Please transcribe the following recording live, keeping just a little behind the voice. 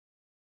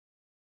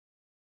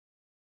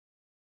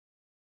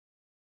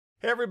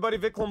Hey everybody,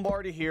 Vic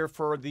Lombardi here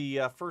for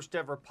the first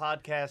ever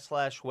podcast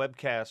 /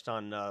 webcast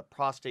on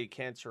prostate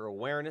cancer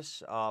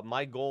awareness.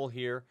 My goal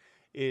here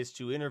is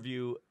to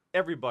interview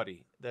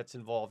everybody that's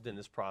involved in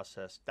this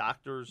process: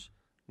 doctors,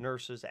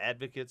 nurses,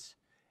 advocates,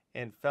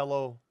 and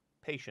fellow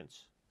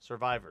patients,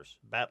 survivors,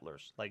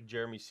 battlers, like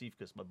Jeremy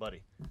Siefkas, my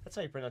buddy. That's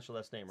how you pronounce your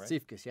last name, right?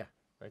 Siefkas, yeah.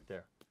 Right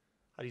there.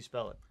 How do you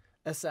spell it?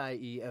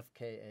 Siefkas.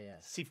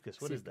 Siefkas,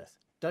 what is that?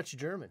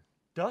 Dutch-German.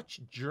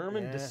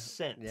 Dutch-German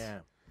descent. Yeah.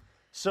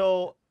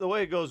 So the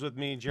way it goes with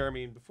me,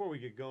 Jeremy, and before we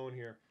get going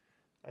here,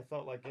 I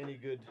thought like any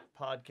good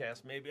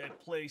podcast, maybe I'd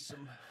play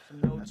some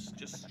notes,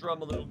 just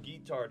strum a little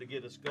guitar to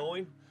get us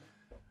going.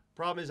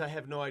 Problem is I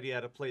have no idea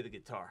how to play the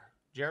guitar.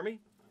 Jeremy,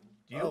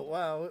 do you? Oh,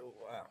 wow.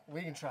 We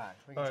can try.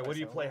 All right, what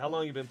do you play? How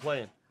long you been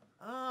playing?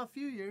 A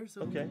few years.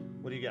 Okay,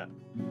 what do you got?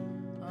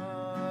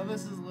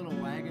 This is a little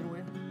wagon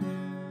wheel.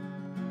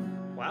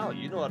 Wow,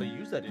 you know how to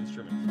use that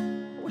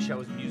instrument. I wish I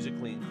was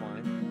musically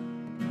inclined.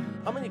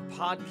 How many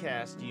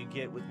podcasts do you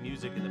get with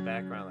music in the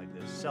background like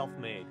this?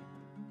 Self-made.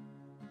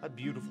 How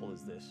beautiful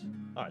is this?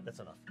 All right, that's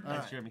enough.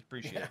 Thanks, Jeremy.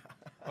 Appreciate it.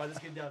 All right, let's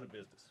get down to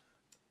business.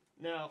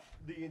 Now,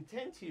 the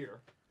intent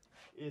here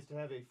is to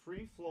have a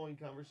free-flowing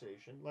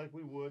conversation like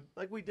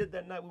we did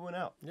that night we went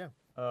out. Yeah.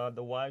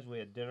 The wives, we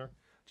had dinner,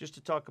 just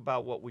to talk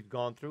about what we've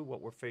gone through,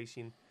 what we're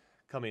facing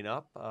coming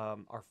up,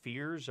 our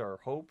fears, our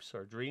hopes,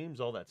 our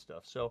dreams, all that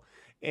stuff. So,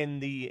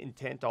 and the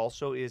intent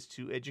also is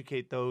to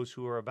educate those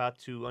who are about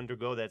to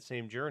undergo that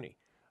same journey.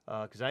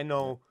 Because I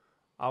know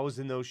I was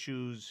in those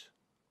shoes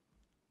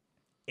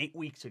 8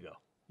 weeks ago,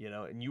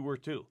 and you were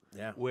too.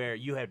 Yeah. Where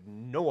you had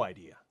no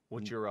idea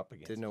what you're up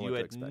against. Didn't know you what to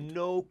had expect.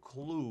 no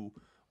clue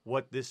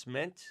what this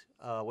meant,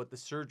 what the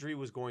surgery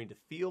was going to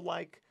feel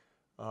like,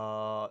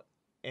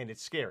 and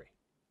it's scary.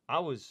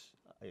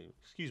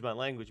 Excuse my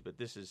language, but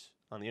this is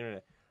on the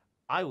internet.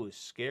 I was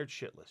scared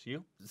shitless.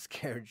 You?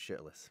 Scared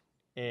shitless.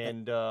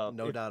 And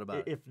no doubt about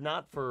it. If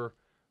not for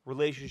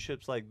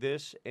relationships like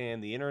this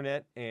and the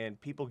internet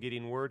and people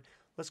getting word,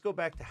 let's go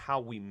back to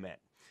how we met.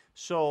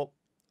 So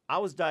I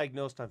was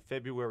diagnosed on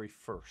February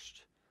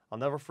 1st. I'll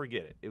never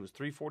forget it. It was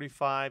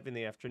 3:45 in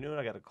the afternoon.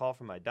 I got a call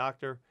from my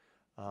doctor,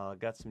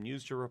 got some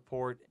news to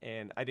report,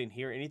 and I didn't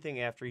hear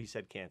anything after he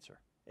said cancer.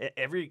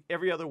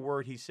 Every other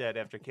word he said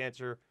after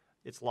cancer,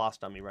 it's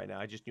lost on me right now.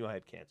 I just knew I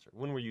had cancer.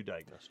 When were you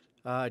diagnosed?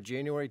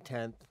 January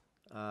 10th,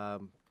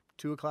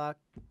 2 o'clock.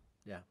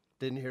 Yeah.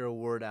 Didn't hear a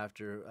word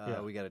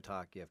after we got to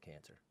talk. You have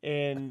cancer.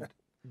 And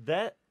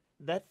that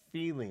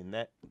feeling,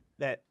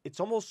 that it's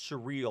almost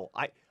surreal.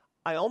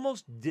 I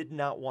almost did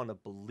not want to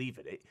believe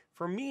it.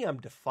 For me, I'm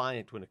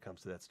defiant when it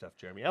comes to that stuff,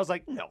 Jeremy. I was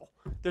like, no,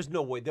 there's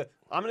no way.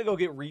 I'm going to go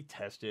get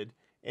retested,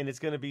 and it's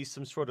going to be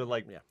some sort of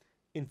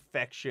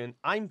infection.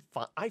 I'm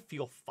fine. I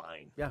feel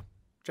fine. Yeah.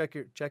 Check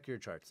your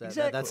charts.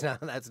 Exactly.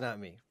 That's not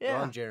me. Yeah.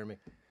 Wrong, Jeremy.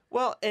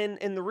 Well, and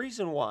the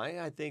reason why,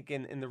 I think,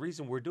 and the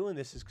reason we're doing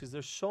this is because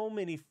there's so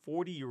many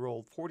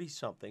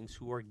 40-somethings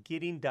who are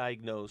getting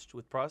diagnosed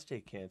with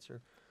prostate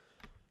cancer,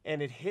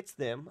 and it hits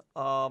them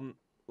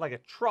like a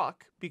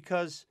truck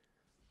because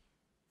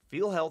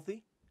feel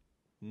healthy,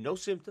 no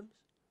symptoms,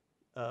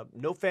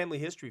 no family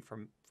history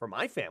from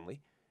my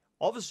family.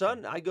 All of a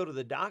sudden, I go to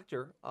the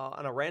doctor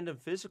on a random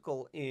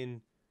physical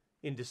in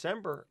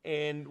December,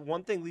 and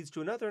one thing leads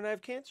to another, and I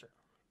have cancer.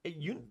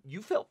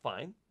 You felt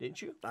fine,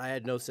 didn't you? I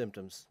had no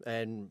symptoms.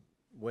 And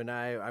when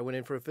I went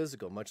in for a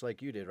physical, much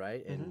like you did,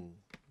 right? And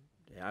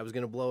I was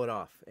going to blow it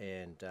off,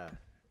 and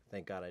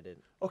thank God I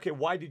didn't. Okay,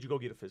 why did you go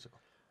get a physical?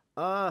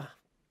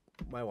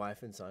 My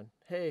wife and son.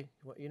 Hey,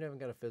 you haven't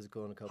got a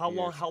physical in a couple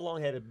years. How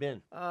long had it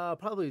been?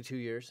 Probably 2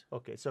 years.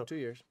 Okay, so 2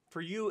 years. For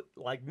you,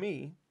 like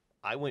me,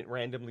 I went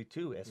randomly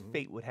too, as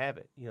fate would have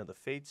it. The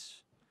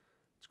fate's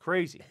it's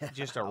crazy.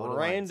 Just a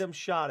random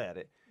shot at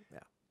it. Yeah.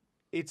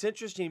 It's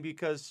interesting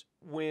because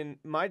when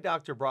my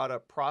doctor brought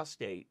up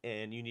prostate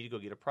and you need to go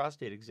get a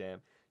prostate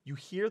exam, you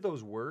hear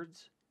those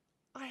words.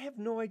 I have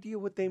no idea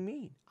what they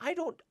mean. I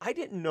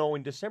didn't know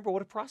in December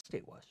what a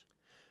prostate was.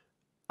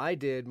 I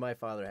did. My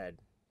father had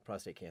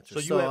prostate cancer.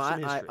 So you have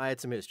some history. I had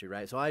some history,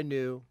 right? So I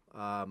knew,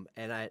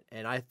 and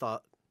I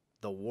thought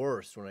the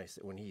worst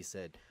when he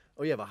said,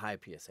 "Oh, you have a high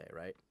PSA,"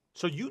 right?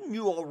 So you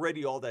knew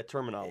already all that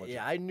terminology.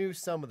 Yeah, I knew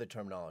some of the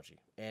terminology,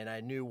 and I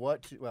knew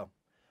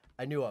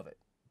I knew of it.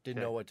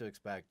 Didn't know what to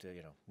expect,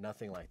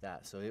 nothing like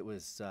that. So it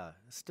was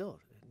still,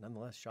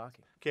 nonetheless,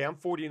 shocking. Okay, I'm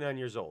 49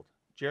 years old.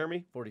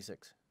 Jeremy?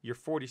 46. You're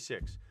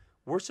 46.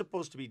 We're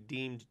supposed to be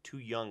deemed too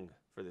young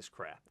for this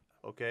crap,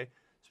 okay?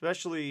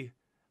 Especially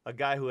a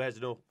guy who has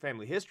no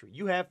family history.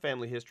 You have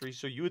family history,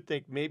 so you would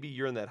think maybe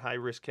you're in that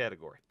high-risk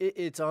category.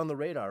 It's on the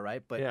radar,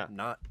 right? But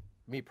not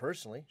me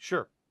personally.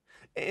 Sure.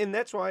 And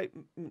that's why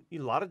a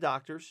lot of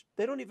doctors,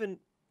 they don't even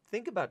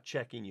think about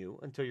checking you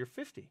until you're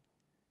 50.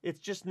 It's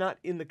just not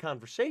in the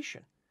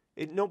conversation.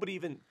 Nobody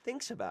even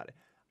thinks about it.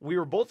 We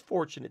were both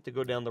fortunate to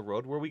go down the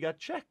road where we got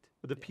checked,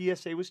 where the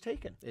PSA was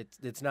taken.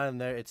 It's not in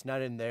there. It's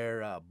not in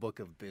their book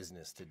of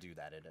business to do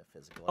that at a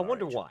physical. I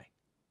wonder why.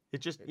 It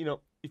just,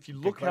 if you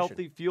look question.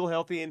 healthy, feel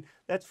healthy, and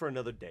that's for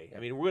another day. I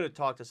mean, we're going to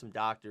talk to some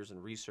doctors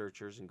and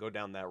researchers and go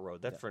down that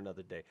road. That's for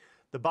another day.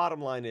 The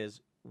bottom line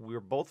is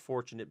we're both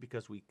fortunate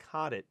because we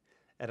caught it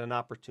at an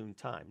opportune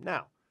time.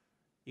 Now,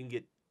 you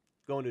can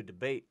go into a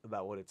debate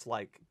about what it's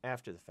like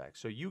after the fact.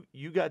 So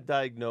you got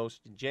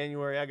diagnosed in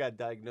January. I got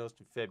diagnosed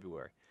in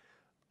February.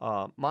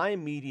 My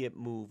immediate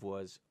move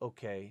was,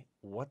 okay,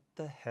 what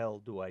the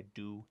hell do I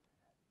do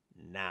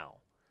now?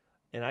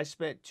 And I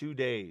spent 2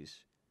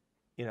 days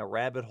in a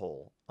rabbit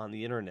hole on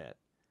the internet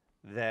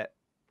that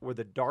were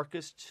the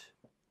darkest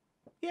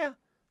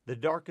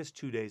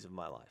 2 days of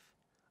my life.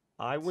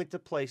 I went to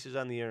places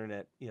on the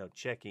internet,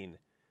 checking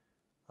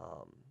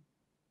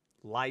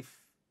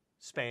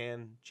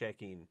lifespan,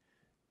 checking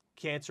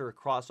cancer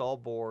across all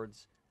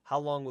boards. How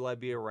long will I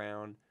be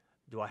around?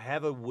 Do I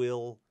have a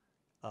will?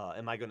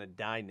 Am I going to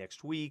die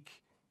next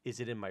week? Is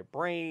it in my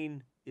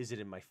brain? Is it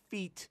in my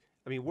feet?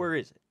 I mean, where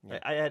is it?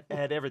 Yeah. I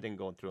had everything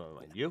going through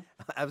my mind. You?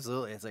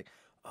 Absolutely. It's like,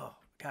 oh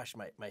gosh,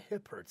 my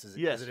hip hurts. Is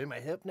Yes. it in my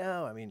hip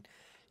now? I mean,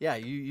 yeah,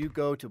 you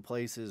go to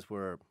places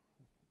where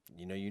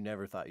you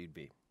never thought you'd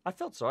be. I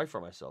felt sorry for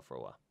myself for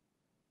a while.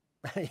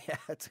 Yeah,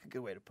 that's a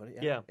good way to put it.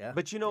 Yeah. Yeah.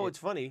 But it's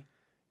funny.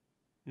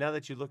 Now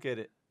that you look at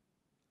it,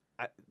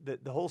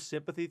 the whole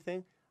sympathy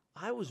thing,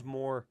 I was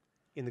more,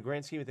 in the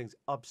grand scheme of things,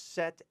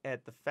 upset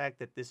at the fact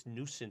that this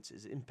nuisance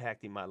is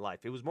impacting my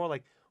life. It was more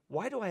like,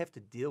 why do I have to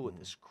deal with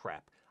this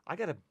crap? I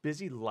got a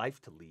busy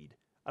life to lead.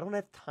 I don't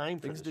have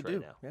time for Things this to right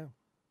do. now. Yeah.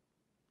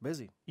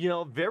 Busy.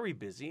 Very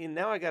busy, and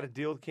now I got to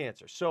deal with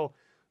cancer. So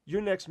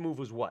your next move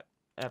was what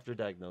after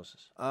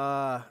diagnosis?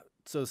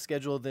 So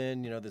schedule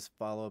then, this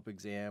follow-up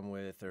exam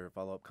or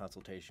follow-up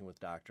consultation with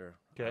doctor.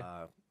 Okay.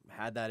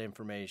 Had that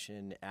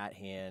information at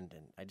hand,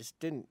 and I just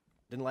didn't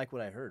like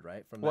what I heard,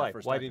 right? From Why? that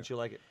first Why doctor. didn't you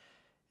like it?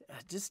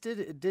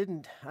 It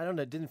didn't, I don't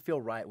know, it didn't feel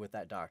right with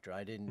that doctor.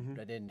 I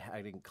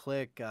didn't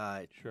click.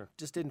 Sure.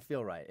 Just didn't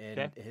feel right. And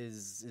Okay.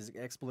 his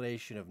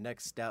explanation of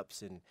next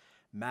steps and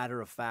matter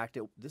of fact,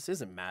 this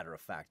isn't matter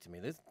of fact to me.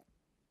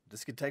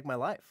 This could take my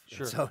life.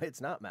 Sure. So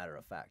it's not matter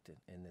of fact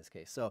in this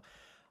case. So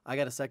I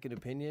got a second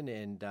opinion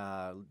and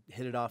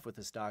hit it off with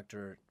this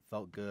doctor.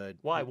 Felt good.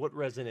 Why? What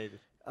resonated?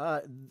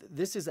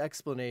 This is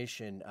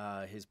explanation,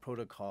 his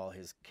protocol,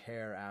 his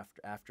care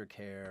after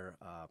care,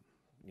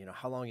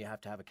 how long you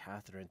have to have a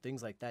catheter and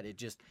things like that.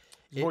 It's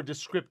more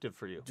descriptive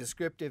for you.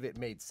 Descriptive. It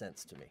made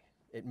sense to me.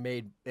 It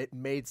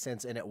made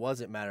sense, and it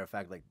wasn't matter of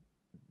fact. Like,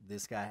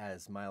 this guy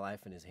has my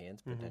life in his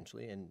hands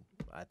potentially, and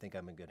I think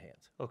I'm in good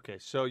hands. Okay,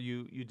 so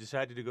you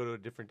decided to go to a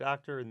different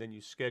doctor, and then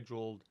you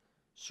scheduled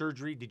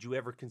surgery. Did you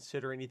ever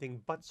consider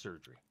anything but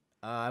surgery?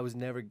 I was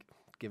never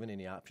given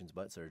any options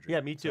but surgery.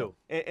 Yeah, me too.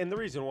 And the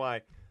reason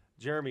why,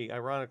 Jeremy,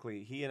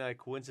 ironically, he and I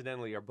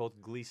coincidentally are both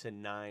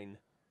Gleason 9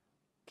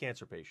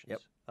 cancer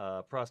patients.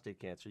 Yep. Prostate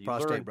cancer. You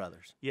Prostate learn,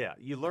 brothers. Yeah,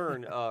 you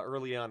learn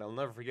early on. I'll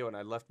never forget when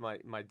I left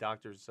my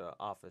doctor's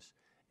office,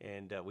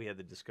 and we had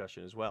the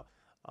discussion as well.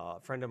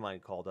 A friend of mine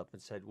called up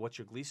and said, "What's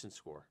your Gleason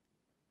score?"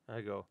 I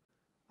go,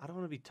 "I don't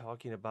want to be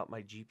talking about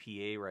my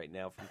GPA right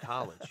now from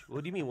college."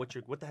 What do you mean?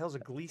 What the hell's a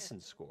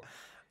Gleason score?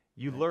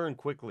 You learn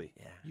quickly.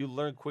 Yeah. You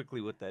learn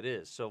quickly what that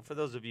is. So for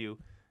those of you,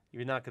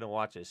 you're not going to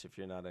watch this if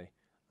you're not a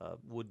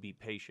would-be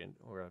patient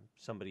or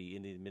somebody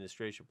in the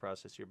administration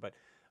process here, but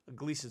a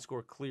Gleason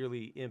score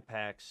clearly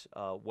impacts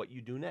what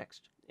you do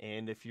next.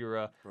 And if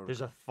you're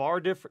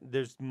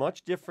there's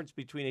much difference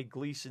between a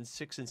Gleason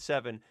 6 and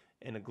 7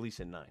 and a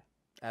Gleason 9.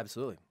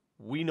 Absolutely.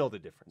 We know the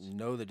difference.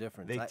 Know the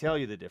difference. They I tell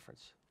you the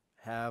difference.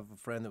 have a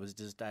friend that was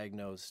just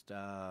diagnosed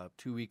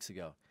 2 weeks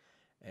ago,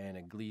 and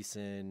a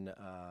Gleason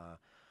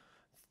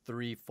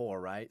 3,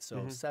 4, right?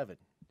 So 7.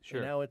 Sure.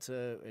 And now it's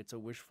a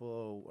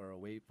wishful or a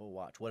waitful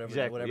watch, whatever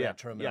Exactly, yeah, that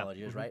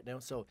terminology yeah. is right now.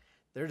 So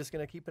they're just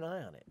gonna keep an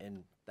eye on it,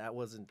 and that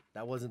wasn't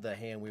the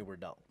hand we were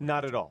dealt.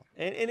 Not at all.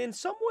 And in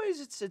some ways,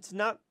 it's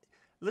not.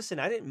 Listen,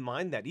 I didn't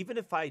mind that. Even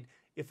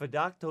if a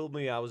doc told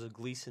me I was a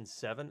Gleason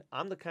 7,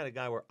 I'm the kind of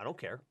guy where I don't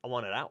care. I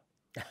want it out.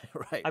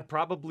 Right. I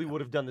probably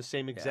would have done the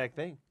same exact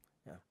thing.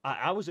 Yeah.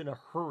 I was in a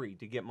hurry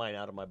to get mine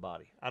out of my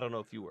body. I don't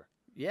know if you were.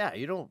 Yeah,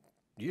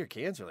 you're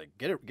cancer. Like,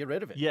 get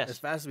rid of it. Yes. As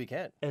fast as we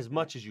can. As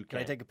much as you Can can.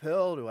 I take a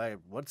pill?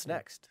 What's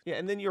next? Yeah,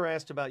 and then you're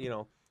asked about, you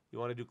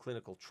want to do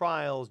clinical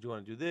trials. Do you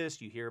want to do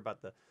this? You hear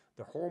about the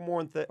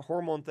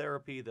hormone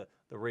therapy, the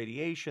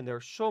radiation. There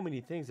are so many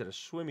things that are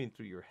swimming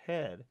through your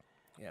head.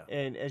 Yeah.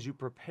 And as you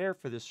prepare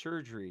for the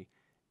surgery,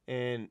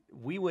 and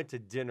we went to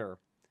dinner.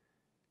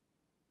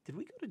 Did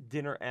we go to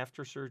dinner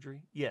after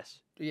surgery?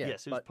 Yes. Yeah,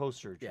 Yes, it was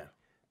post-surgery. yeah.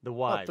 The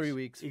wives. About 3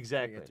 weeks.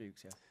 Exactly. Yeah, 3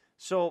 weeks, yeah.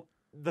 So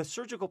the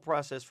surgical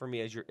process for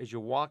me, as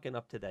you're walking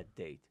up to that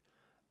date,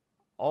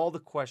 all the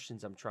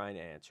questions I'm trying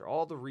to answer,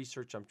 all the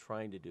research I'm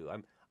trying to do,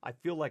 I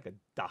feel like a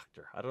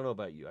doctor. I don't know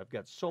about you. I've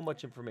got so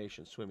much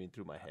information swimming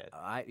through my head.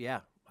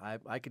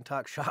 I can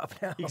talk shop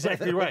now.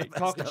 Exactly right. With the best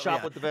Talking of- shop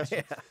yeah. with the best.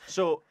 Yeah.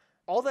 So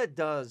all that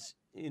does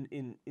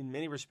in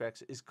many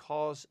respects is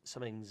cause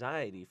some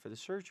anxiety for the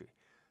surgery.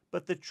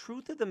 But the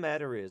truth of the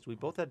matter is we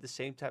both had the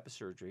same type of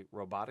surgery,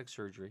 robotic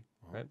surgery,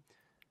 right?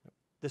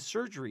 The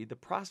surgery, the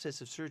process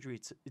of surgery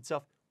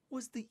itself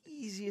was the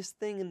easiest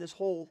thing in this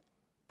whole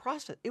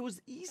process. It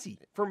was easy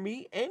for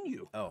me and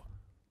you. Oh,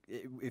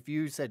 if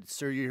you said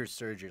surgery or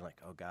surgery, like,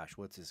 oh gosh,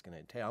 what's this going to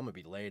entail? I'm going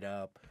to be laid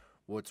up.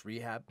 What's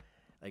rehab?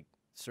 Like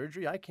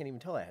surgery, I can't even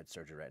tell I had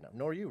surgery right now.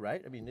 Nor you,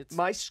 right? I mean, it's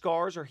My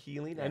scars are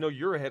healing. I know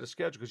you're ahead of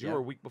schedule because you Yeah. were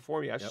a week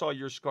before me. I saw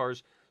your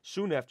scars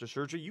soon after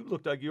surgery. You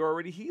looked like you were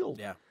already healed.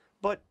 Yeah.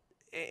 But,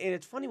 and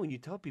it's funny when you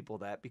tell people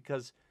that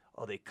because,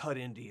 they cut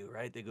into you,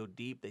 right? They go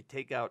deep. They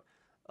take out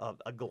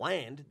a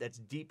gland that's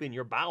deep in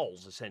your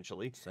bowels,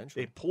 essentially.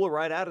 They pull it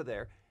right out of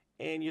there.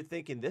 And you're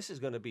thinking this is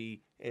going to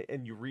be,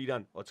 and you read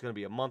on, it's going to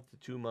be a month to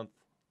 2 month.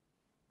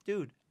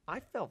 Dude,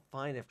 I felt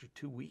fine after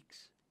 2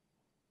 weeks.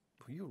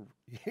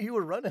 You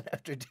were running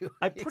after 2 weeks.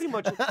 I pretty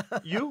much,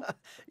 you?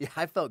 Yeah,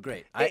 I felt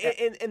great. And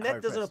that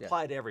hard doesn't pressed, yeah.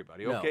 apply to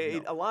everybody, No, okay?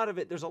 no. A lot of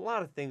it, there's a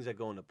lot of things that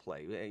go into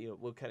play.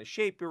 What kind of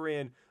shape you're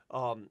in,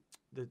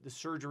 the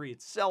surgery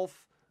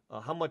itself,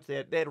 how much they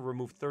had to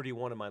remove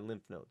 31 of my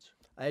lymph nodes.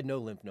 I had no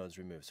lymph nodes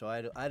removed, so I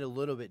had a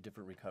little bit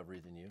different recovery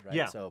than you, right?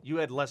 Yeah, So you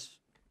had less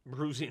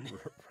bruising.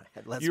 I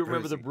had less You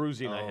remember the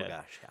bruising. bruising I Oh, had.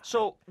 gosh, yeah.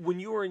 So when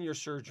you were in your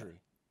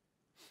surgery,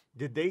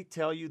 did they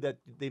tell you that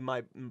they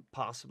might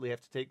possibly have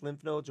to take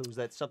lymph nodes, or was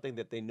that something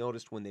that they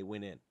noticed when they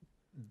went in?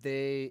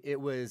 It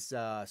was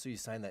so you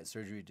signed that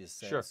surgery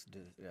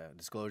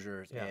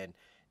disclosure, Yeah. and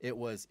it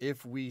was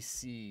if we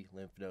see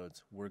lymph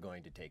nodes, we're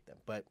going to take them.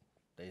 But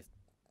they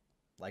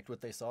liked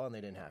what they saw and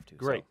they didn't have to.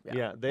 Great. So,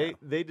 Yeah.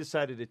 They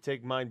decided to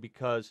take mine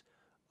because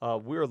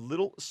we're a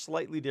little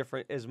slightly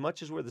different. As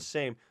much as we're the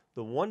same,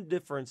 the one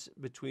difference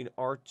between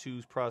our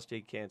two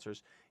prostate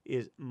cancers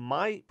is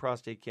my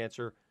prostate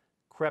cancer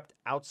crept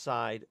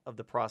outside of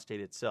the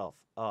prostate itself.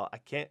 I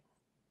can't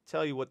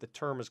tell you what the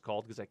term is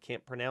called because I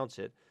can't pronounce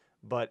it,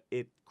 but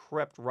it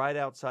crept right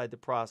outside the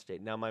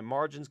prostate. Now, my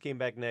margins came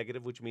back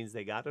negative, which means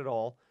they got it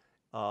all.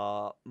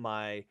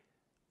 My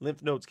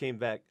lymph nodes came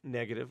back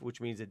negative, which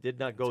means it did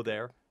not go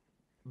there,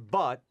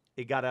 but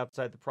it got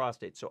outside the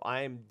prostate. So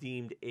I am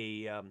deemed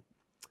a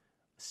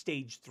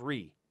stage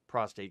 3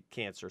 prostate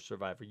cancer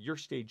survivor. You're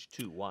stage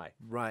 2. Why?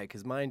 Right,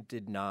 because mine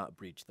did not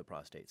breach the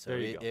prostate, so There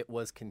you go. it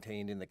was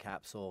contained in the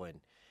capsule,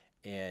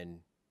 and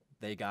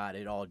they got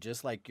it all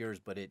just like yours,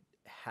 but it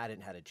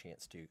hadn't had a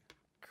chance to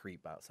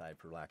creep outside,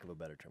 for lack of a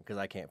better term, because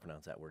I can't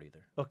pronounce that word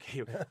either.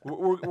 Okay,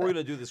 we're going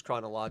to do this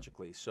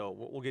chronologically, so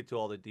we'll get to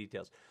all the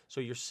details.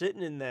 So you're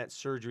sitting in that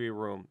surgery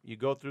room. You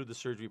go through the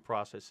surgery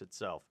process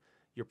itself.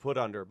 You're put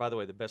under. By the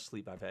way, the best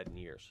sleep I've had in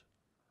years.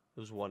 It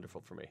was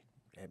wonderful for me.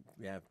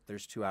 Yeah,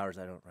 there's 2 hours.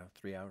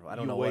 3 hours. I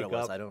don't You know what wake it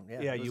was. up- I don't.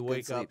 Yeah, Yeah, it was you good wake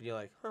up sleep. and you're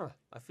like,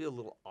 I feel a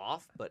little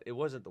off, but it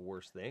wasn't the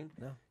worst thing.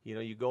 No.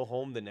 You go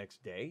home the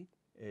next day,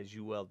 as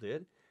you well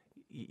did.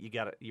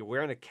 You're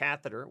wearing a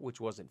catheter, which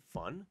wasn't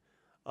fun.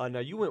 Now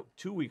you went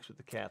 2 weeks with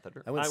the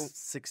catheter. I went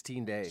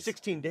 16 days.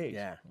 16 days.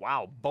 Yeah.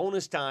 Wow.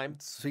 Bonus time.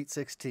 Sweet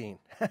 16.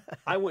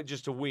 I went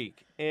just a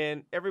week,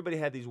 and everybody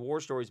had these war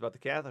stories about the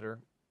catheter.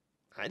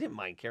 I didn't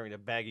mind carrying a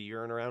bag of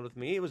urine around with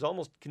me. It was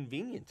almost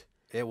convenient.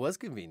 It was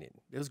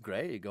convenient. It was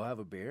great. You go have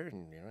a beer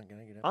and you're not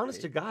gonna get up.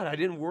 Honest to God, I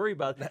didn't worry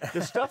about the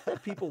stuff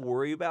that people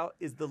worry about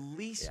is the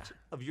least Yeah.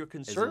 of your It's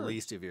concerns. the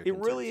least of your It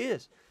really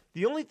is.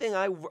 The only thing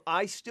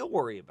I still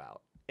worry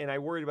about, and I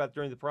worried about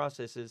during the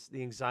process, is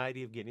the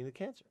anxiety of getting the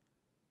cancer.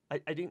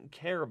 I didn't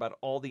care about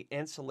all the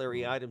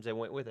ancillary items that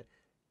went with it.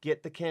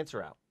 Get the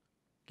cancer out.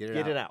 Get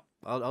Get it out.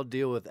 I'll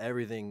deal with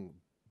everything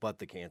but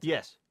the cancer.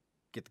 Yes.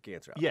 Get the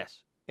cancer out.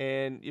 Yes.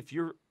 And if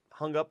you're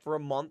hung up for a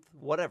month,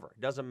 whatever,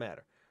 it doesn't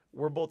matter.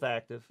 We're both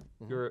active.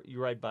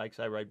 You ride bikes.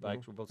 I ride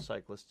bikes. We're both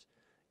cyclists.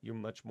 You're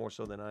much more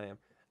so than I am.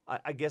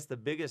 I guess the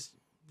biggest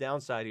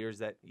downside here is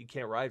that you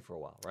can't ride for a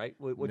while, right?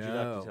 What'd your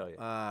doctor tell you?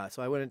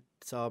 So I went and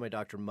saw my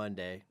doctor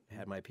Monday,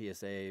 had my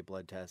PSA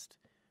blood test,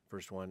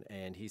 first one,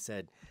 and he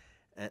said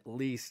at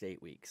least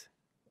 8 weeks.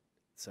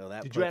 So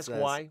that Did you puts ask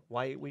us- why?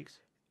 Why 8 weeks?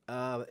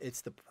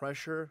 It's the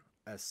pressure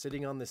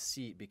sitting on the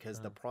seat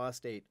because the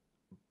prostate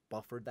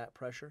buffered that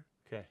pressure,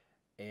 Okay.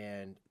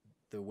 and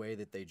the way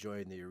that they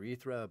join the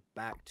urethra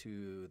back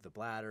to the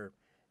bladder,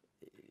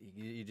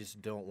 you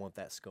just don't want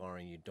that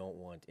scarring. You don't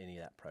want any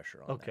of that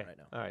pressure on Okay. that right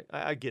now. All right.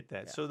 I get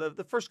that. So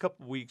the first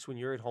couple of weeks when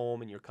you're at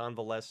home and you're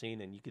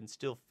convalescing and you can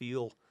still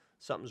feel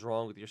something's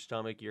wrong with your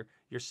stomach, you're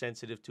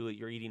sensitive to it.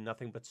 You're eating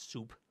nothing but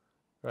soup,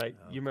 right?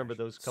 You remember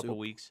those couple Soup.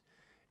 weeks,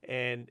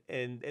 and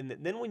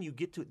then when you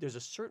get to there's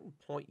a certain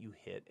point you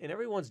hit, and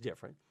everyone's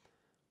different,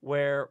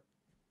 where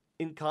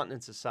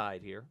incontinence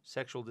aside here,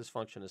 sexual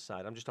dysfunction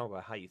aside, I'm just talking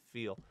about how you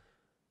feel.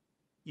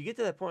 You get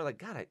to that point like,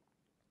 God,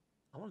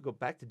 I want to go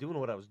back to doing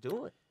what I was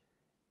doing.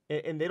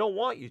 And they don't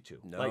want you to.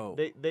 No.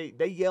 Like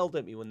they yelled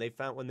at me when they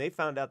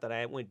found out that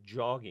I went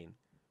jogging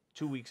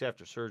 2 weeks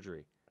after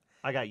surgery.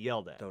 I got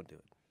yelled at. Don't do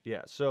it.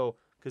 Yeah. So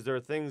because there are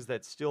things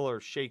that still are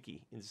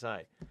shaky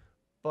inside,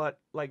 but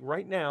like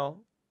right now,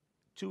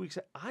 2 weeks,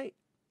 I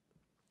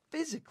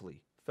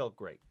physically felt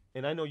great,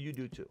 and I know you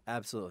do too.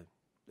 Absolutely.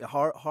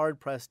 Hard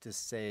pressed to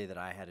say that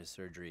I had a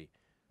surgery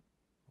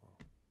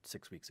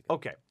 6 weeks ago.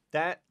 Okay,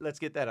 let's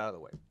get that out of the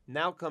way.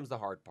 Now comes the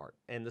hard part,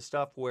 and the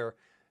stuff where,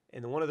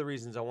 and one of the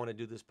reasons I want to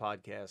do this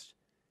podcast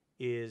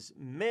is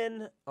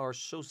men are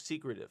so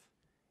secretive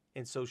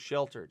and so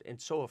sheltered and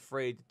so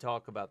afraid to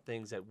talk about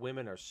things that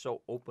women are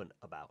so open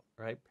about,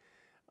 right?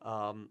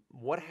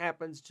 What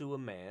happens to a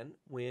man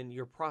when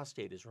your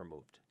prostate is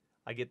removed?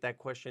 I get that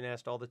question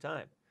asked all the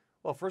time.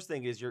 Well, first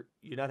thing is you're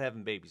not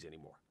having babies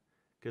anymore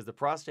because the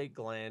prostate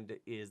gland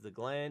is the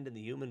gland in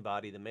the human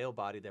body, the male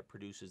body that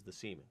produces the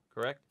semen,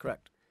 correct?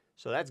 Correct.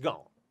 So that's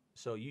gone.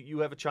 So you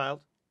have a child?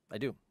 I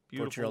do.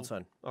 Beautiful. 14-year-old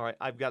son. All right.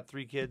 I've got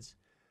 3 kids.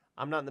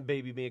 I'm not in the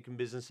baby making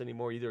business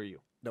anymore. Either are you.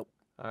 Nope.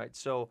 All right.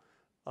 So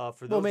for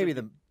those Well, maybe of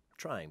you- the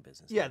trying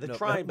business. yeah, the No,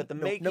 trying, no, but the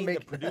no, making, no the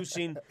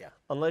producing, yeah.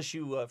 unless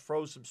you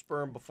froze some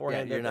sperm Yeah,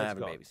 beforehand, you're not that's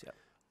having gone. babies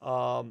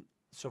yet.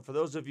 So for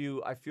those of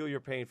you, I feel your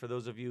pain. For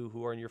those of you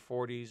who are in your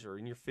 40s or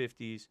in your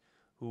 50s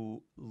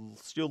who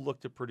still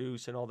look to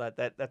produce and all that,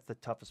 that's the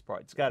toughest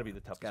part. It's got to be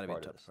the toughest gotta be the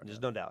part of toughest this. part, There's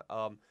yeah. no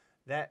doubt.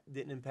 That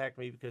didn't impact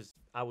me because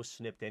I was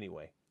snipped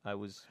anyway. I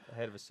was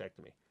had a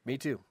vasectomy. Me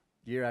too.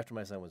 Year after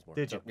my son was born.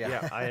 Did you? So,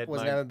 yeah. I had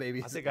Wasn't mine. having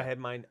babies. I think I had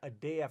mine a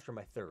day after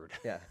my 3rd.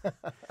 Yeah.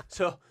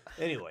 So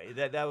anyway,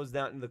 that was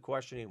not in the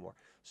question anymore.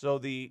 So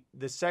the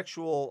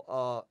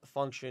sexual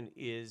function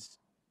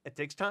it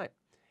takes time,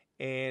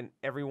 and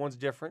everyone's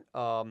different.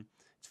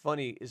 It's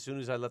funny. As soon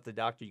as I left the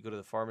doctor, you go to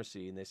the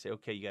pharmacy and they say,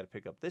 "Okay, you got to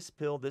pick up this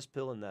pill,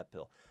 and that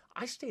pill."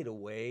 I stayed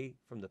away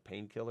from the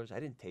painkillers. I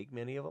didn't take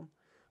many of them,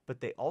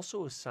 but they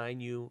also assign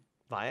you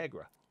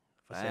Viagra.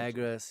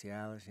 essentially. Viagra,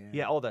 Cialis, yeah.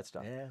 Yeah, all that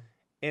stuff. Yeah.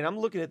 And I'm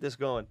looking at this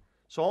going,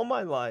 so all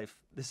my life,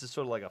 this is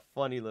sort of like a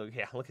funny look.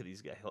 Yeah, look at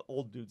these guys.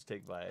 Old dudes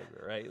take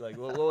Viagra, right? Like,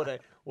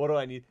 what do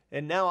I need?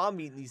 And now I'm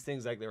eating these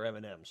things like they're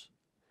M&Ms.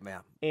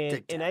 Yeah. And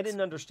Tic I Tacs. didn't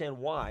understand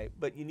why,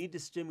 but you need to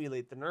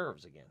stimulate the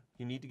nerves again.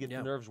 You need to get Yeah.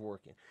 the nerves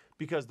working.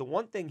 Because the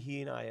one thing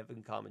he and I have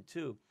in common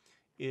too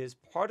is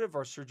part of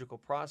our surgical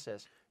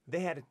process, they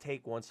had to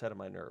take one set of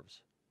my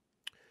nerves.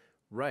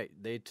 Right.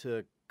 They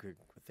took, I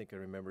think I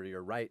remember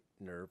your right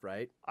nerve,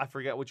 right? I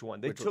forgot which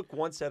one. They Which one? took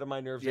one set of my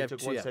nerves. You They have took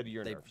two, one yeah. set of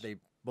your they, nerves. They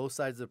both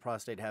sides of the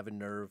prostate have a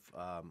nerve.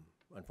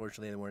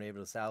 Unfortunately, they weren't able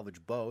to salvage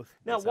both.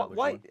 They Now, salvaged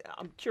why? one.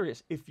 I'm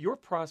curious. If your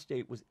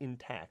prostate was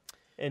intact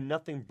and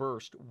nothing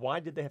burst, why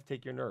did they have to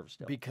take your nerves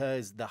still?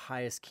 Because the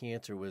highest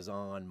cancer was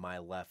on my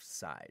left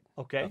side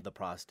Okay. of the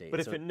prostate. But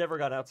if So it never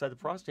got outside the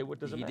prostate, what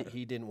does it matter?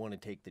 he didn't want to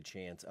take the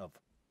chance of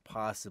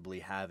possibly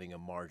having a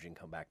margin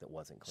come back that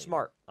wasn't clean.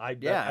 Smart.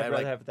 I'd Yeah, rather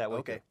like- have it that way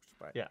okay. too.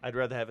 Right. Yeah, I'd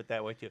rather have it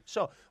that way too.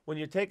 So when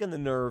you're taking the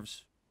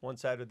nerves one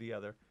side or the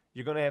other,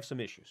 you're going to have some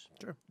issues.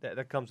 Sure.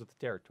 That comes with the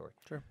territory.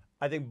 Sure.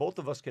 I think both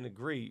of us can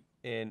agree.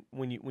 And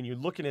when you're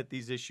looking at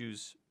these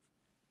issues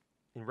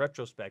in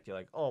retrospect, you're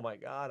like, oh my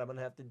God, I'm going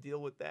to have to deal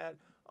with that.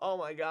 Oh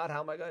my God,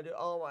 how am I going to do?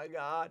 Oh my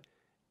God.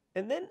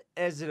 And then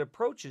as it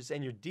approaches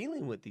and you're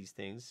dealing with these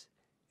things,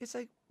 it's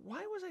like,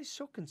 why was I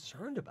so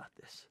concerned about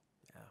this?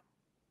 Yeah.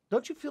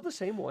 Don't you feel the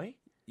same way?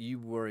 You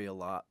worry a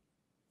lot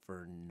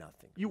for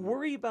nothing. You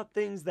worry about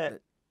things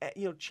that,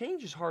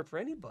 change is hard for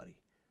anybody.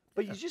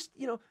 But you just,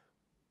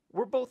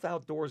 we're both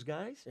outdoors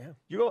guys. Yeah.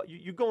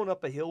 You're going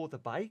up a hill with a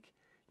bike.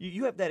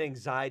 You have that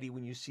anxiety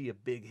when you see a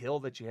big hill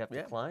that you have to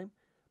Yeah. climb.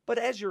 But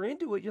as you're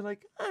into it, you're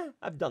like,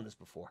 I've done this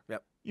before.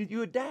 Yep.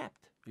 You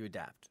adapt. You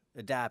adapt.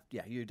 Adapt.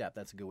 Yeah, you adapt.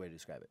 That's a good way to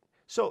describe it.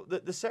 So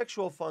the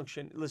sexual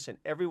function, listen,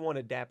 everyone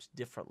adapts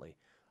differently.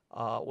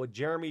 What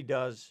Jeremy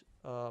does,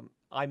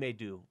 I may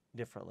do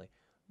differently.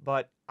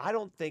 But I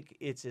don't think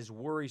it's as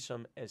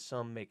worrisome as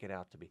some make it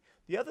out to be.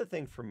 The other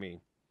thing for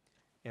me,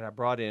 and I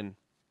brought in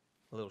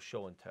a little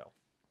show and tell.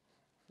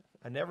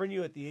 I never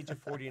knew at the age of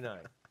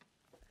 49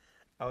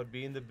 I would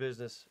be in the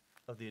business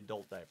of the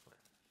adult diaper.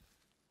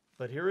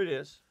 But here it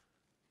is,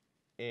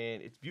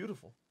 and it's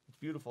beautiful. It's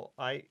beautiful.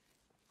 I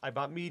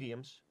bought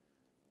mediums,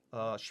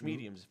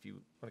 schmediums if you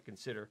want to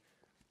consider,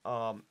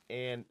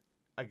 and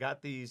I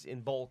got these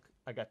in bulk.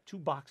 I got 2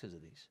 boxes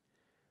of these.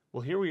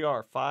 Well, here we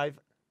are 5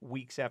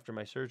 weeks after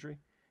my surgery,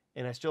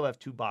 and I still have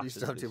 2 boxes. You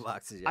still have of 2 these.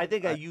 boxes. Yeah. I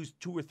think I used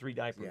 2 or 3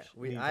 diapers.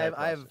 Yeah. in the I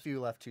entire have a process. few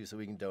left too, so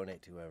we can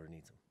donate to whoever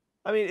needs them.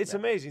 I mean, it's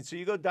amazing. So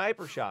you go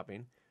diaper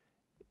shopping.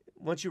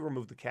 Once you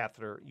remove the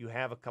catheter, you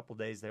have a couple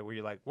days there where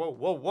you're like, whoa,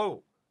 whoa,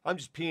 whoa. I'm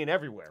just peeing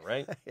everywhere,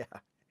 right? Yeah.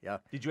 Yeah.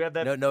 Did you have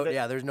that? No. that-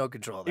 Yeah. There's no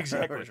control. There,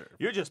 Exactly. For sure.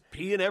 You're just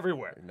peeing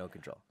everywhere. No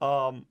control.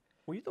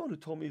 Were you the one who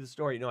told me the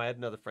story? No, I had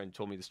another friend who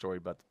told me the story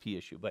about the pee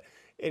issue. But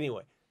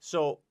anyway,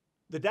 so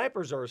the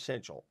diapers are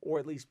essential, or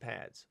at least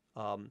pads.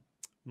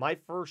 My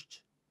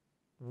first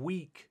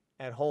week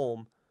at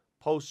home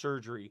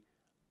post-surgery,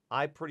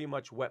 I pretty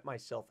much wet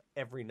myself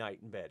every night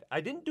in bed.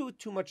 I didn't do it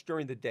too much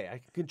during the day. I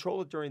can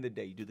control it during the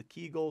day. You do the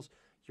Kegels,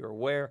 you're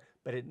aware.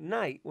 But at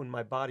night, when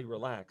my body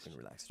relaxed,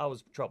 I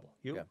was in trouble.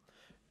 You?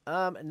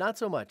 Yeah. Not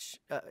so much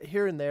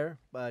here and there,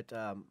 but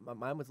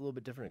mine was a little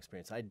bit different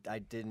experience. I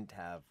didn't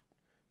have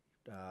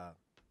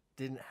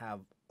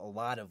a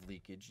lot of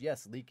leakage.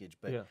 Yes, leakage,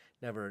 but Yeah.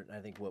 never. I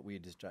think what we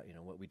just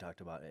what we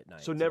talked about at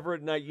night. So never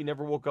at night, you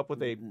never woke up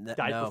with a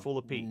diaper no, full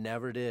of pee?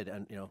 Never did,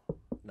 and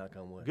knock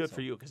on wood. Good so.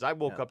 for you, because I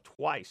woke up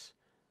twice.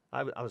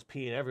 I was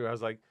peeing everywhere. I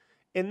was like,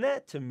 and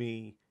that to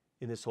me,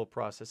 in this whole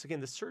process, again,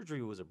 the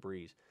surgery was a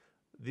breeze.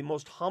 The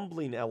most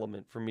humbling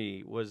element for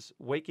me was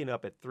waking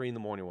up at 3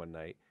 a.m. one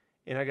night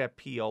and I got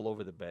pee all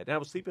over the bed. And I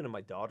was sleeping in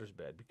my daughter's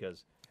bed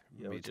because,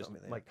 you know, You it's just told me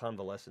that. my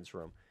convalescence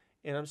room.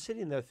 And I'm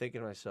sitting there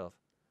thinking to myself,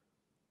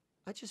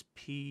 I just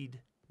peed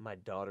my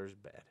daughter's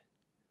bed.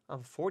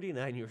 I'm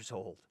 49 years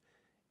old,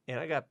 and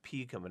I got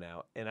pee coming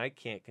out, and I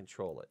can't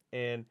control it.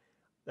 And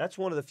that's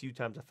one of the few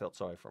times I felt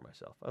sorry for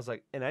myself. I was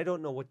like, and I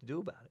don't know what to do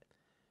about it.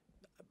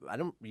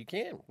 You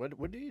can.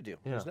 What do you do?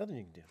 There's nothing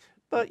you can do.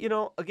 But, you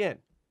know, again,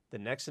 the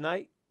next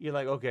night, you're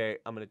like, okay,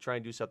 I'm going to try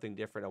and do something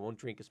different. I won't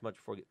drink as much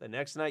before. The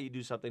next night, you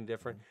do something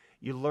different.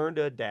 You learn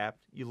to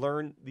adapt. You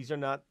learn these are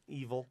not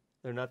evil.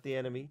 They're not the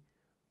enemy.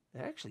 They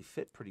actually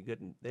fit pretty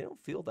good, and they don't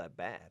feel that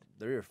bad.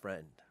 They're your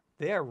friend.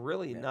 They are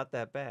really not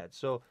that bad.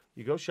 So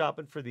you go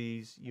shopping for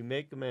these. You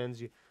make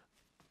amends.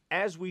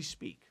 As we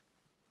speak,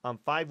 I'm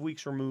 5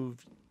 weeks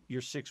removed.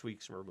 You're 6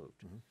 weeks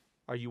removed.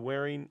 Are you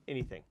wearing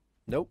anything?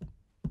 Nope.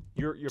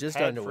 You're Just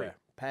pad underwear. free.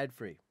 Pad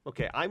free.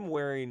 Okay, I'm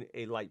wearing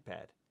a light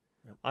pad.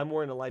 I'm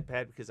wearing a light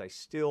pad because I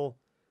still,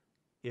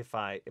 if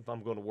I'm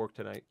going to work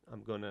tonight,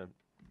 I'm going to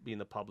be in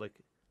the public.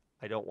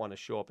 I don't want to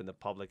show up in the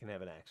public and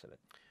have an accident.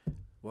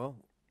 Well,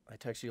 I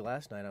texted you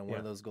last night on one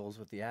of those goals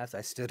with the ass.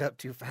 I stood up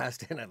too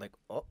fast, and I'm like,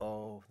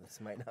 uh-oh, this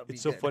might not be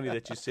It's so good. funny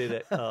that you say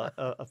that.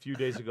 A few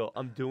days ago,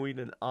 I'm doing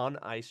an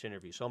on-ice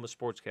interview. So I'm a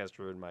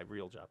sportscaster in my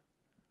real job.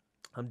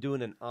 I'm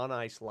doing an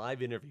on-ice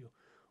live interview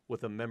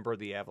with a member of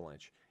the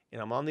Avalanche.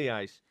 And I'm on the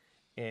ice,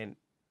 and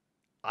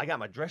I got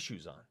my dress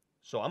shoes on.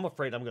 So I'm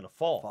afraid I'm going to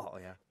fall.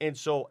 Yeah. And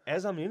so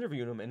as I'm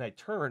interviewing him and I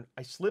turn,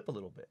 I slip a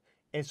little bit.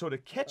 And so to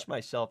catch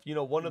myself, you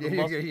know, one of the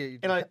muscles,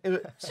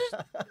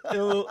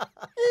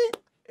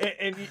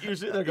 and you're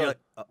sitting there going,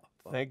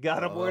 thank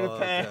God I'm wearing a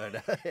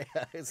pad.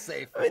 Yeah, it's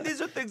safe. I mean, these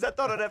are things I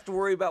thought I'd have to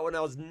worry about when I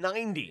was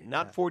 90,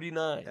 not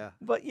 49. Yeah.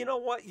 But you know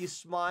what? You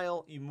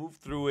smile, you move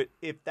through it.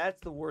 If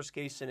that's the worst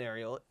case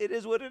scenario, it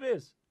is what it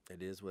is.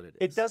 It is what it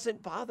is. It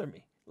doesn't bother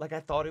me like I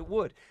thought it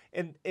would.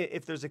 And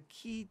if there's a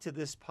key to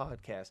this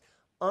podcast,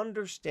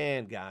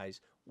 understand,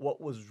 guys, what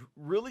was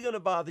really going to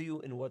bother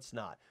you and what's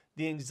not.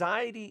 The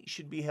anxiety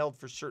should be held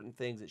for certain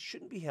things. It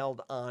shouldn't be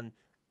held on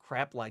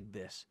crap like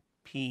this,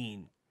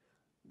 peeing.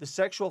 The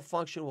sexual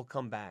function will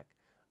come back.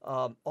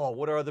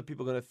 What are other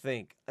people going to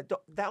think?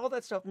 All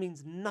that stuff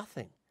means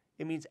nothing.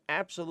 It means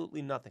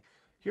absolutely nothing.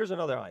 Here's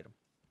another item.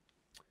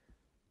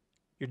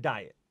 Your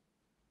diet.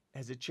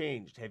 Has it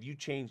changed? Have you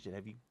changed it?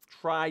 Have you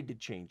tried to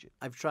change it?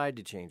 I've tried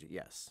to change it,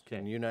 yes. Okay.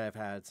 And you and I have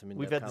had some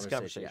We've had this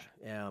conversation.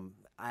 Yeah.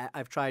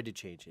 I've tried to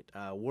change it.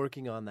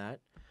 Working on that.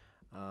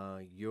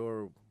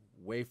 You're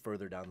way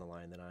further down the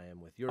line than I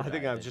am with your I diet.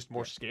 think I'm just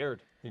more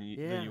scared than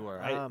you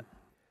are.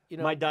 You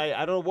know, my diet,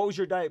 I don't know, what was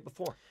your diet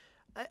before?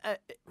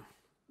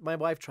 my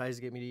wife tries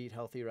to get me to eat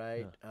healthy,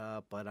 right?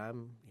 But I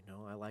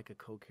like a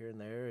Coke here and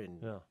there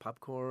and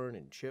popcorn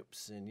and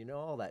chips and,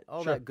 all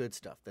that good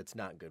stuff that's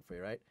not good for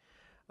you, right?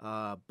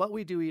 But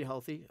we do eat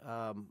healthy.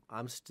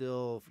 I'm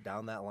still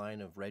down that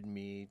line of red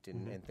meat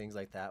and things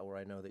like that where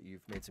I know that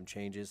you've made some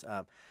changes.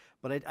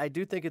 But I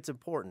do think it's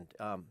important.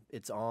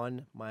 It's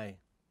on my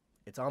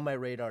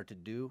radar to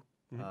do.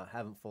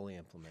 Haven't fully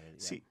implemented it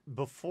yet. See,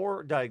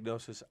 before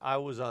diagnosis, I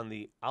was on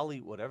the I'll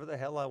eat whatever the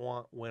hell I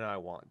want when I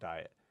want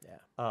diet. Yeah.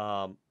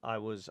 I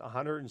was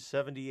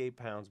 178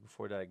 pounds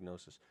before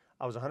diagnosis.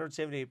 I was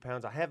 178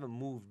 pounds. I haven't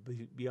moved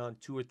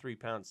beyond 2 or 3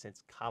 pounds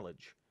since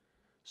college.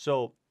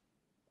 So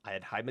I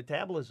had high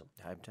metabolism.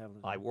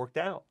 I worked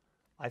out.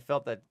 I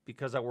felt that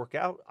because I work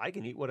out, I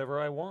can eat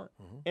whatever I want.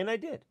 And I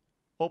did,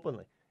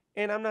 openly.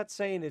 And I'm not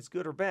saying it's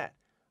good or bad.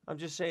 I'm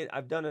just saying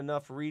I've done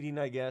enough reading,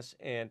 I guess,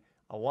 and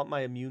I want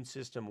my immune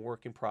system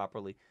working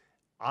properly.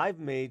 I've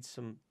made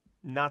some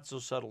not so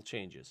subtle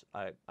changes.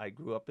 I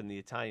grew up in the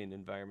Italian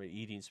environment,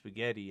 eating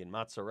spaghetti and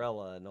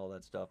mozzarella and all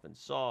that stuff, and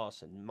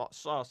sauce and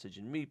sausage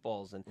and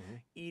meatballs, and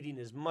eating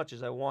as much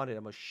as I wanted.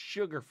 I'm a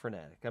sugar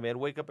fanatic. I mean, I'd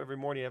wake up every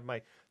morning, have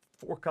my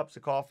 4 cups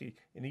of coffee,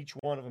 and each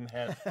one of them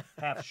had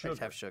half sugar.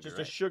 Half sugar, just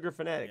right. a sugar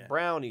fanatic. Yeah.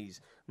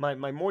 Brownies. My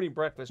morning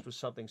breakfast was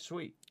something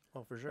sweet.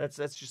 Oh, for sure.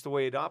 That's just the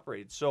way it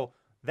operated. So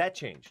that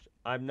changed.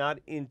 I'm not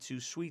into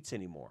sweets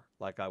anymore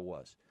like I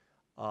was.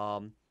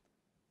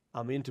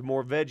 I'm into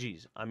more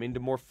veggies. I'm into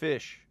more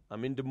fish.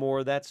 I'm into more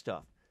of that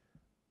stuff.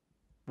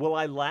 Will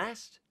I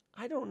last?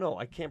 I don't know.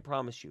 I can't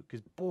promise you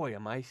because, boy,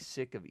 am I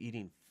sick of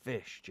eating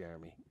fish,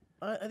 Jeremy.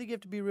 I think you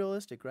have to be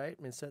realistic, right?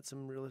 I mean, set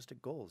some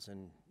realistic goals.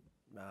 And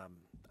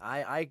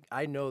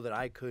I know that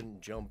I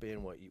couldn't jump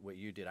in what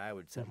you did. I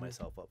would set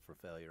myself up for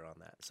failure on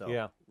that. So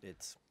Yeah.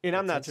 And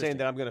I'm not saying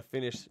that I'm going to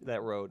finish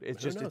that road.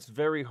 It's just it's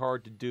very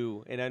hard to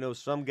do. And I know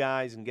some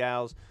guys and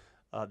gals,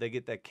 they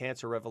get that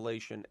cancer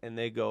revelation and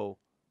they go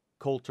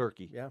cold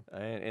turkey. Yeah.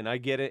 And I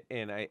get it,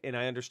 and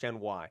I understand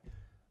why.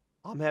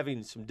 I'm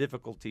having some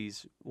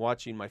difficulties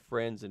watching my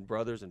friends and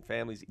brothers and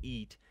families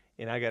eat,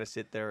 and I got to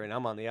sit there, and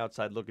I'm on the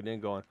outside looking in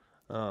going,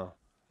 oh,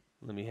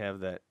 let me have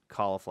that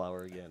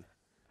cauliflower again.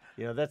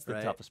 That's the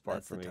toughest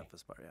part for me. That's the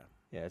toughest part,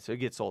 yeah. Yeah, so it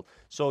gets old.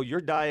 So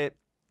your diet,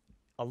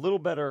 a little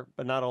better,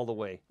 but not all the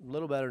way. A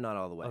little better, not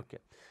all the way. Okay.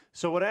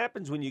 So what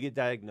happens when you get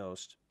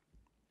diagnosed,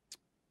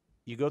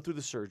 you go through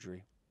the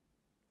surgery.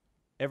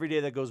 Every day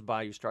that goes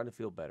by, you're starting to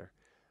feel better.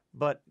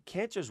 But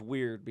cancer's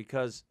weird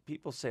because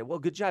people say, well,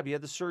 good job. You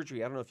had the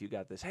surgery. I don't know if you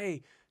got this.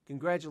 Hey,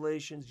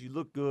 congratulations. You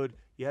look good.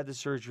 You had the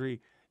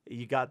surgery.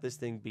 You got this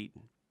thing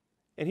beaten.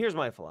 And here's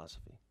my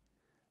philosophy.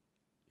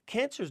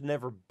 Cancer's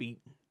never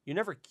beaten. You're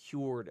never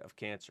cured of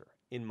cancer,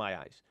 in my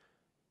eyes.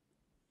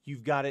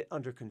 You've got it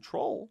under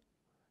control.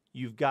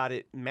 You've got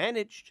it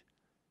managed.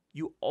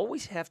 You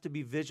always have to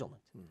be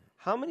vigilant.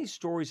 How many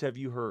stories have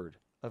you heard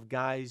of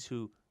guys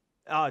who,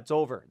 it's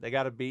over. They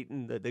got it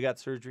beaten. They got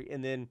surgery.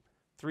 And then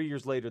 3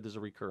 years later, there's a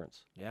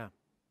recurrence. Yeah.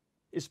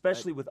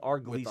 Especially with our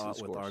Gleason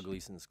scores. With our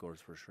Gleason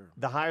scores, for sure.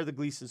 The higher the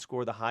Gleason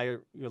score, the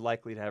higher you're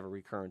likely to have a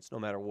recurrence, no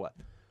matter what.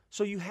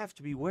 So you have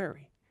to be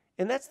wary.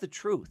 And that's the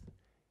truth.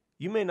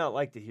 You may not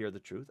like to hear the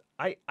truth.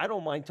 I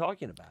don't mind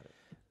talking about it.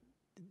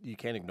 You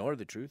can't ignore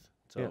the truth.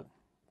 So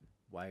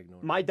why ignore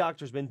it? My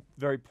doctor's been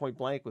very point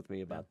blank with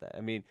me about that.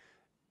 I mean,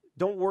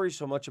 don't worry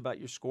so much about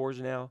your scores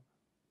now.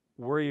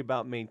 Worry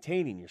about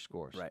maintaining your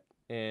scores. Right.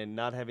 And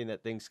not having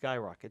that thing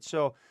skyrocket.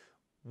 So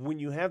when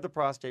you have the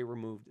prostate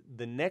removed,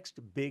 the next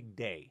big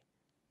day,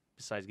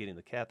 besides getting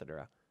the catheter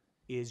out,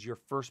 is your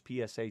first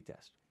PSA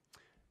test.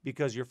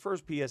 Because your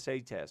first PSA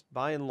test,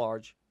 by and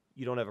large,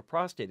 you don't have a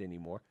prostate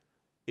anymore.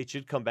 It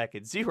should come back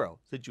at 0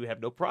 since you have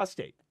no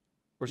prostate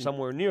or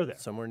somewhere near there.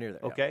 Somewhere near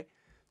there. Okay? Yeah.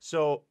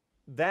 So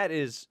that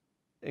is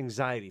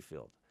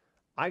anxiety-filled.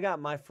 I got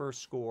my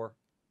first score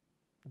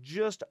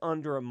just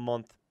under a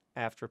month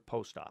after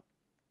post-op.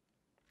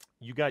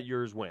 You got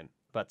yours when?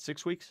 About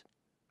 6 weeks?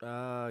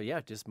 Yeah,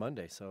 just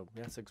Monday. So,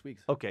 6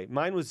 weeks. Okay.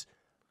 Mine was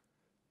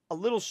a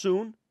little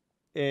soon,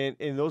 and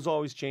those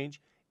always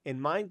change.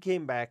 And mine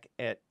came back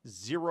at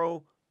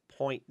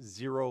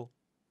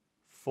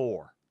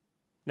 0.04.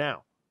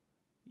 Now,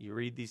 you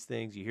read these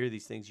things, you hear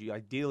these things, you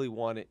ideally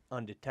want it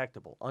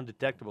undetectable.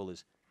 Undetectable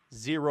is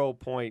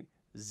 0.000,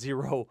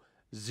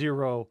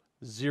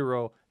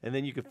 and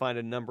then you can find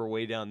a number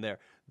way down there.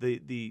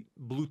 The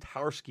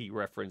Blutarsky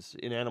reference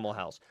in Animal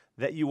House,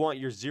 that you want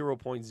your 0.0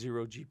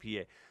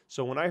 GPA.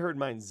 So when I heard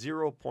mine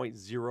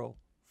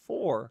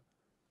 0.04,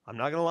 I'm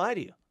not going to lie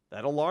to you,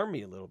 that alarmed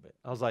me a little bit.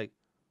 I was like,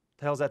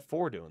 the hell's that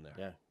 4 doing there?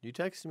 Yeah, you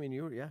texted me and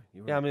you were, you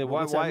were. Yeah, I mean,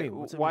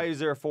 why is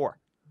there a 4?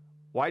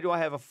 Why do I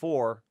have a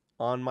 4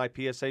 on my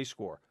PSA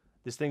score?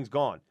 This thing's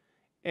gone.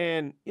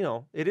 And,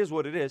 it is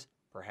what it is.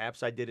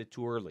 Perhaps I did it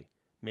too early.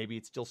 Maybe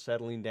it's still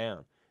settling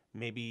down.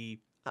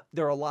 Maybe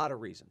there are a lot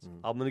of reasons.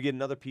 I'm going to get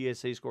another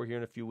PSA score here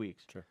in a few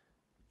weeks. Sure.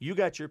 You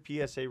got your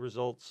PSA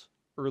results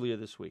earlier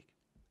this week.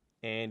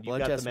 And you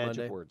got the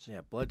magic words.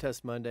 Yeah, blood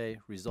test Monday,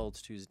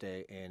 results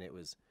Tuesday, and it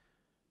was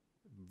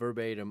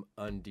verbatim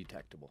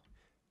undetectable.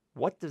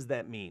 What does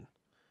that mean?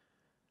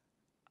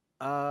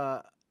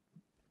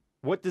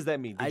 What does that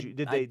mean?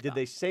 Did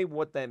they say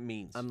what that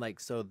means? I'm like,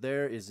 so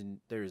there's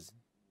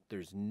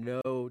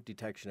no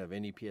detection of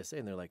any PSA,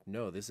 and they're like,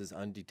 no, this is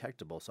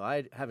undetectable. So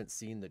I haven't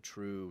seen the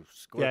true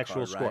score, the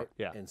actual score, right?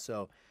 Yeah. And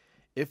so,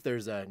 if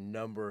there's a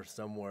number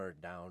somewhere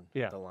down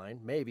the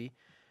line, maybe.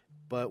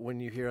 But when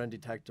you hear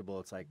undetectable,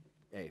 it's like,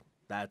 hey,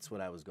 that's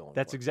what I was going for.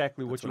 That's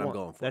exactly what you want. I'm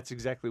going for. That's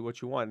exactly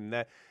what you want,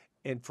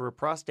 and for a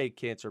prostate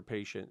cancer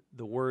patient,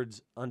 the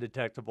words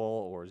undetectable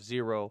or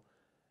 0,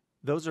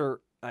 those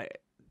are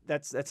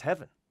that's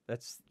heaven.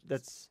 That's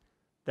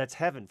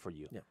heaven for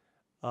you.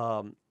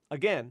 Yeah.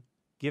 Again,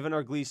 given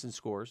our Gleason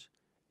scores,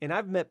 and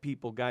I've met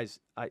people, guys,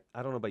 I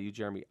don't know about you,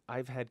 Jeremy,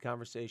 I've had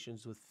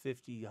conversations with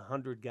 50,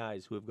 100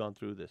 guys who have gone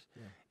through this.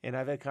 Yeah. And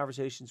I've had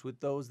conversations with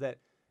those that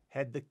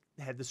had the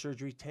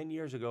surgery 10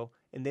 years ago,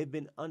 and they've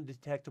been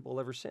undetectable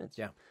ever since.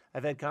 Yeah.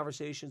 I've had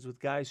conversations with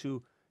guys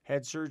who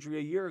had surgery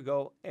a year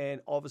ago, and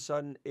all of a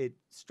sudden it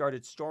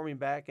started storming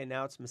back, and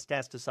now it's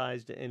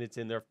metastasized, and it's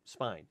in their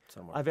spine.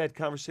 Somewhere. I've had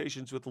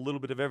conversations with a little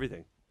bit of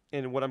everything.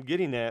 And what I'm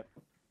getting at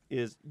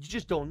is you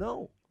just don't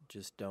know.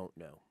 Just don't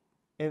know.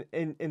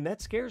 And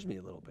that scares me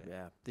a little bit.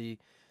 Yeah.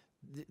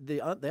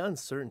 The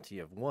uncertainty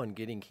of, one,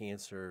 getting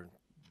cancer,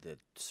 the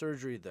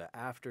surgery, the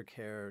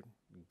aftercare,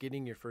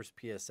 getting your first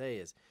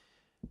PSA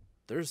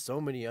there's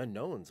so many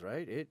unknowns,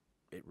 right? It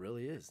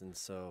really is. And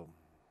so...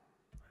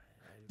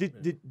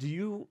 Do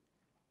you,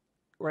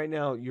 right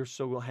now, you're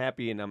so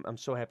happy, and I'm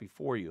so happy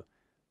for you,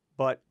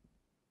 but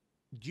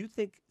do you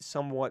think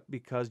somewhat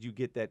because you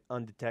get that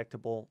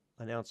undetectable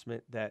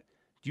announcement that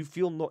do you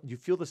feel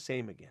the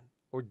same again,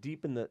 or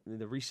deep in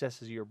the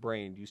recesses of your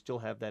brain, do you still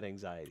have that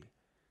anxiety?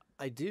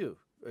 I do,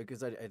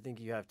 because I think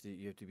you have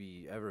to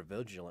be ever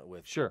vigilant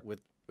with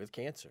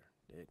cancer.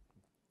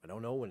 I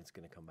don't know when it's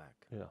going to come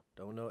back. Yeah,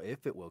 don't know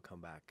if it will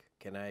come back.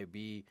 Can I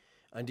be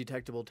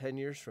undetectable 10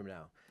 years from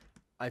now?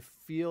 I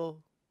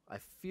feel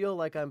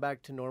like I'm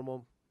back to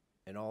normal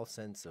in all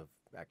sense of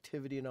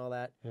activity and all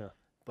that. Yeah.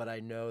 But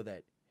I know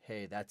that,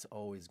 hey, that's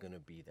always going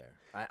to be there.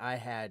 I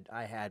had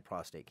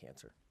prostate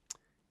cancer.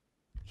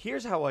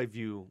 Here's how I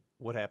view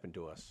what happened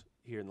to us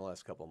here in the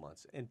last couple of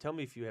months. And tell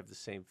me if you have the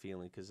same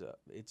feeling, because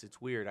it's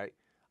weird. I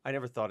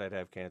never thought I'd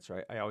have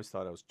cancer. I always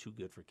thought I was too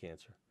good for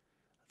cancer.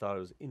 I thought I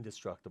was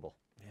indestructible.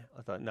 Yeah.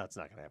 I thought, no, it's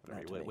not going to happen to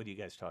me. me. What are you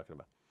guys talking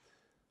about?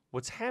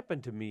 What's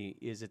happened to me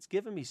is it's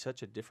given me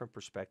such a different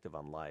perspective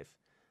on life.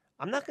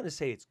 I'm not going to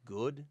say it's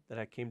good that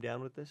I came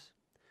down with this,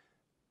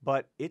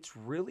 but it's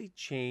really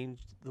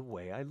changed the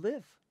way I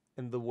live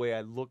and the way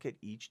I look at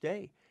each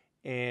day.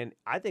 And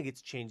I think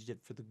it's changed it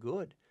for the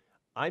good.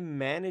 I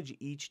manage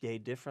each day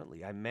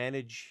differently. I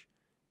manage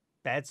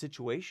bad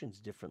situations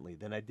differently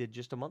than I did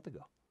just a month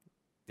ago.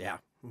 Yeah,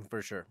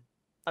 for sure.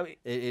 I mean,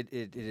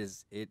 it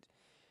is.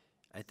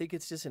 I think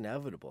it's just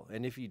inevitable.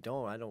 And if you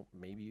don't, I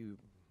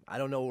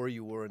don't know where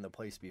you were in the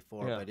place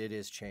before, but it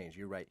has changed.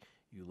 You're right.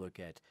 You look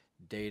at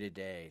day to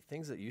day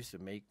things that used to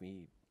make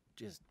me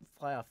just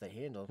fly off the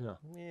handle.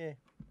 Yeah.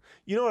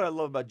 You know what I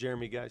love about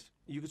Jeremy, guys?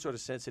 You can sort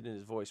of sense it in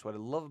his voice. What I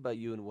love about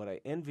you and what I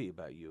envy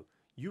about you,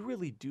 you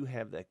really do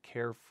have that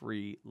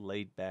carefree,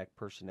 laid-back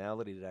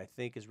personality that I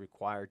think is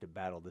required to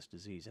battle this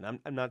disease. And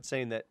I'm not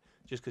saying that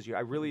just because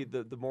I really,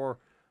 the more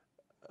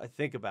I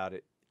think about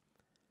it,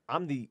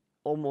 I'm the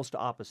almost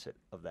opposite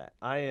of that.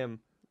 I am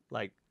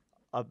like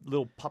a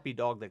little puppy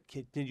dog that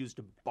continues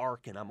to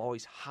bark, and I'm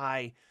always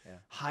high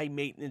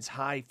maintenance,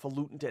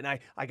 highfalutin, and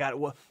I got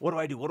what do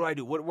I do? What do I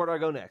do? Where do I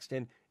go next?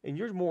 And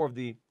you're more of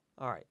the,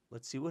 all right,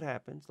 let's see what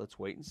happens. Let's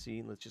wait and see,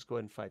 and let's just go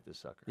ahead and fight this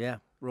sucker. Yeah,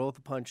 roll with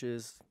the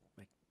punches.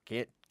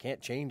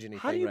 Can't change anything.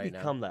 How do you right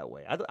become now. that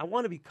way? I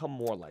want to become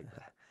more like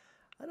that.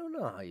 I don't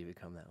know how you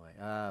become that way.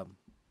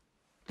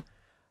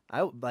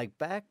 I like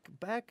back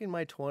in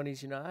my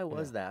 20s, I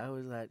was that. I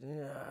was that.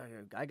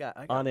 I got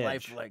on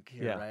life edge. like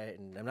here, right?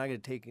 And I'm not gonna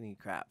take any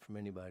crap from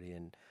anybody.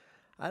 And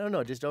I don't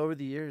know. Just over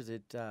the years,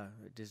 it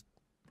just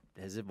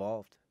has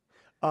evolved.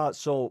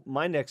 So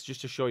my next,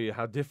 just to show you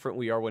how different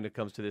we are when it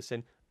comes to this,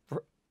 and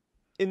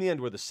in the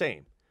end, we're the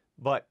same.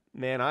 But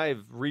man,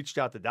 I've reached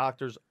out to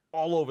doctors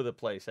all over the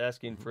place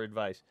asking for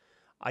advice.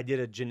 I did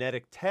a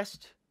genetic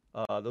test.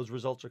 Those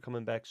results are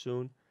coming back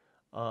soon.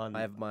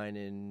 I have mine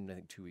in, I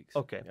think, 2 weeks.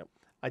 Okay. Yep.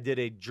 I did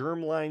a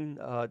germline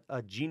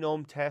a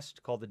genome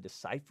test called the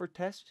Decipher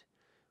test,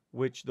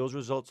 which those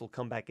results will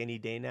come back any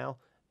day now.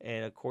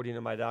 And according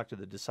to my doctor,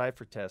 the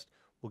Decipher test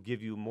will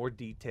give you more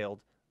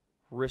detailed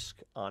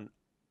risk on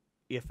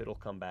if it'll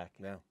come back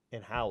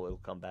and how it'll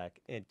come back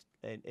and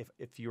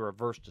if you're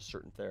averse to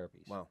certain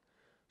therapies. Wow.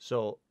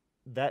 So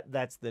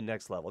that's the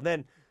next level.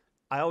 Then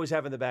I always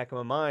have in the back of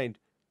my mind,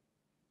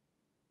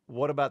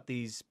 what about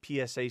these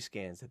PSA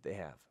scans that they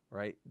have,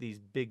 right? These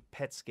big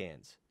PET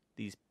scans,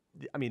 the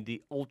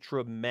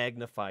ultra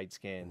magnified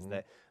scans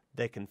that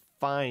they can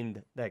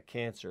find that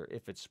cancer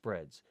if it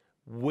spreads.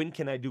 When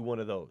can I do one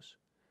of those?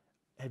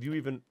 Have you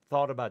even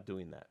thought about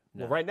doing that?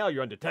 No. Well, right now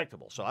you're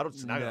undetectable, so I'm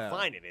not going to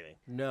find anything.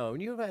 No,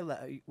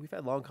 and we've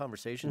had long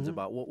conversations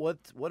about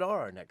what are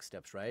our next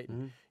steps, right?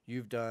 And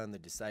you've done the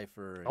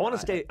Decipher. I want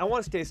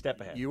to stay a step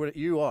ahead.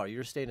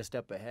 You're staying a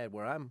step ahead.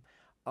 Where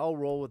I'll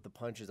roll with the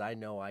punches. I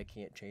know I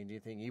can't change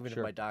anything, even if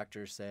my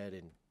doctor said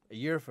in a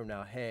year from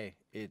now, hey,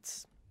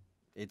 it's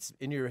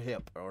in your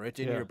hip or it's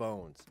in your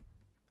bones.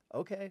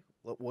 Okay,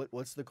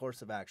 what's the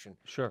course of action?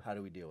 Sure. How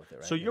do we deal with it?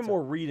 Right? So you're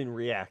more read and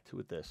react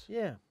with this.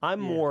 Yeah. I'm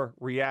more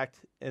react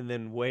and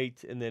then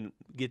wait and then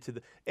get to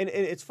the and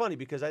it's funny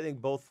because I think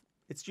both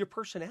it's your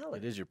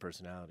personality. It is your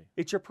personality.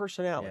 It's your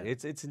personality.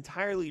 Yeah. It's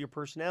entirely your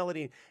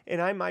personality.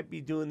 And I might be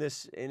doing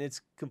this and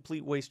it's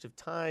complete waste of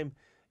time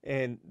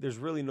and there's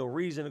really no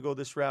reason to go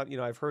this route.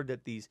 I've heard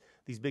that these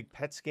big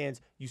PET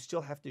scans, you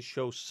still have to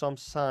show some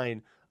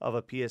sign of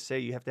a PSA.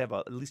 You have to have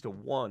at least a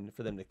 1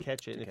 for them to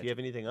catch it. And if you have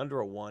anything under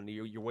a 1,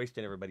 you're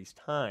wasting everybody's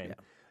time. Yeah.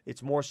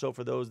 It's more so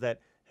for those that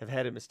have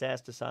had it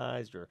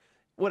metastasized or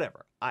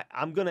whatever.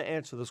 I'm going to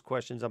answer those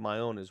questions on my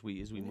own as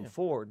we move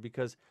forward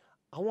because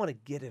I want to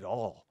get it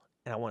all.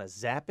 And I want to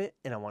zap it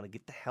and I want to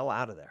get the hell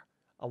out of there.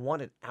 I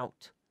want it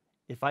out.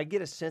 If I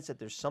get a sense that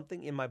there's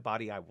something in my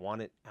body, I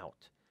want it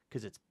out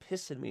because it's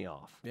pissing me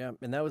off. Yeah,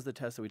 and that was the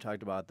test that we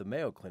talked about at the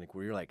Mayo Clinic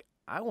where you're like,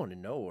 I want to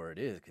know where it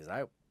is because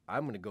I'm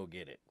going to go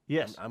get it.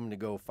 Yes. I'm going to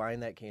go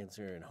find that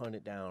cancer and hunt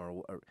it down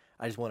or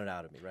I just want it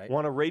out of me, right?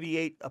 Want to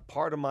radiate a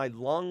part of my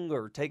lung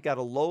or take out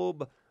a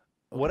lobe,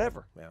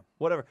 whatever. Yeah.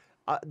 Whatever.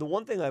 The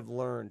one thing I've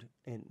learned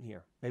in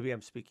here, maybe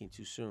I'm speaking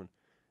too soon,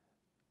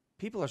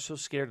 people are so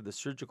scared of the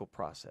surgical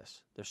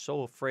process. They're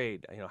so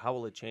afraid, how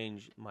will it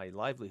change my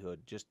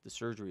livelihood, just the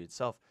surgery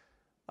itself.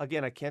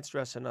 Again, I can't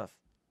stress enough.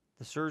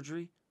 The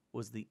surgery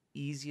was the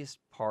easiest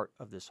part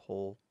of this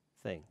whole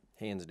thing.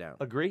 Hands down.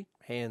 Agree?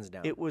 Hands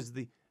down.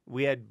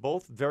 We had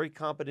both very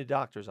competent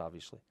doctors,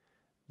 obviously.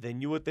 They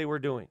knew what they were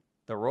doing.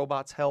 The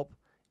robots help.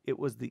 It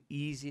was the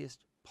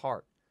easiest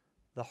part.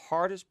 The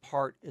hardest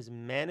part is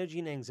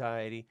managing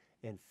anxiety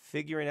and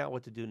figuring out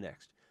what to do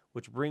next,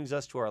 which brings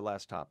us to our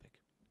last topic.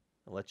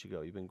 I'll let you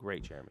go. You've been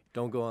great, Jeremy.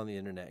 Don't go on the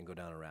internet and go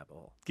down a rabbit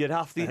hole. Get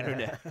off the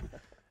internet.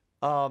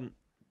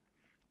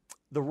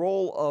 The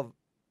role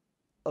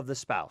of the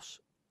spouse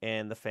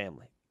and the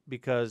family,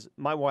 because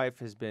my wife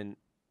has been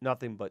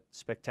nothing but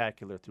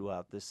spectacular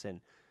throughout this,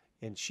 and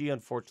she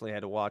unfortunately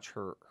had to watch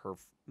her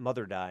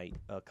mother die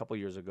a couple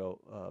years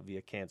ago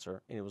via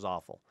cancer, and it was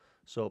awful.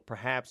 So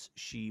perhaps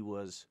she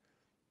was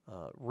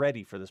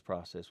ready for this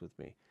process with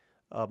me.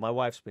 My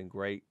wife's been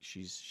great.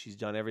 She's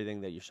done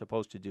everything that you're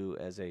supposed to do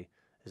as a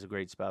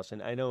great spouse,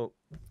 and I know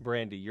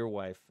Brandy, your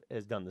wife,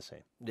 has done the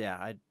same.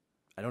 Yeah,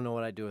 I don't know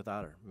what I'd do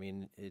without her. I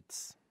mean,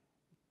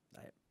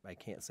 I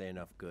can't say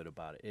enough good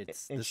about it.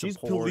 It's and the she's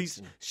support.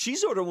 She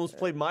sort of almost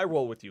played my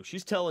role with you.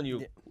 She's telling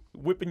you,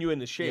 whipping you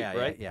into shape,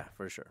 right? Yeah,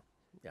 for sure.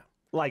 Yeah.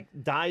 Like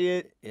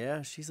diet.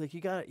 Yeah, she's like,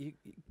 you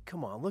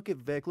come on, look at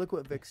Vic. Look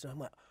what Vic's doing. I'm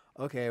like,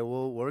 okay,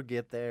 we'll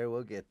get there.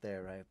 We'll get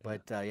there, right?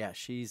 But yeah,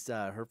 she's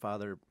her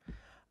father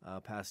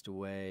passed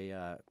away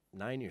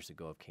 9 years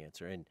ago of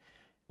cancer, and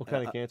what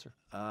kind of cancer?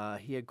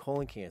 He had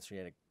colon cancer. He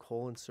had a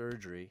colon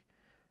surgery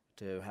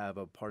to have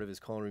a part of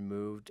his colon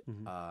removed,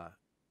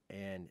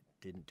 and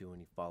didn't do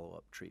any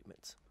follow-up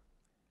treatments.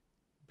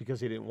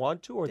 Because he didn't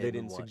want to, or they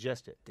didn't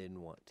suggest it? Didn't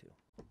want to.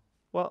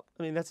 Well,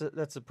 I mean, that's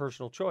a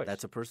personal choice.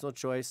 That's a personal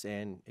choice,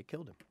 and it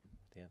killed him.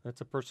 Yeah. That's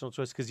a personal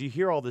choice, because you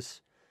hear all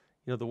this,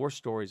 the worst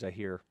stories I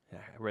hear. I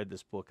read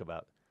this book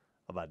about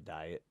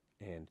diet,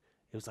 and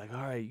it was like,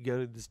 all right, you go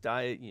to this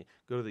diet, you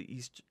go to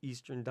the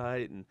Eastern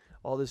diet and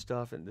all this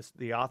stuff, and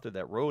the author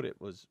that wrote it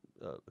was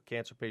a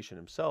cancer patient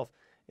himself,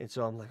 and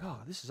so I'm like, oh,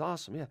 this is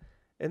awesome, yeah.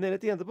 And then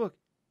at the end of the book,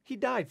 he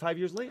died 5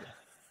 years later.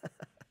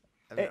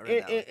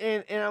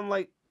 And I'm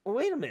like, well,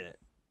 wait a minute.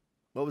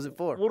 What was it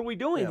for? What are we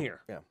doing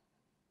here? Yeah.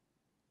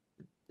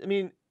 I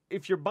mean,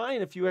 if you're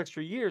buying a few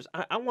extra years,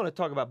 I want to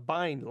talk about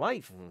buying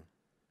life. Mm-hmm.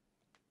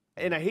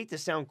 And I hate to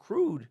sound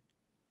crude,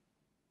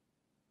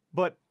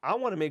 but I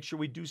want to make sure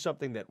we do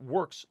something that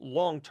works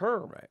long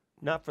term, right?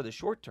 Not for the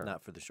short term.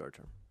 Not for the short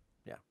term.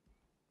 Yeah.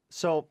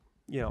 So,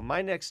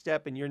 my next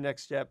step and your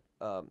next step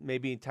may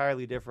be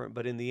entirely different,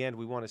 but in the end,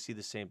 we want to see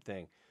the same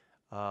thing.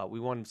 We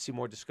want to see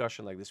more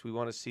discussion like this. We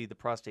want to see the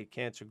prostate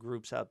cancer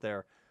groups out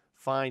there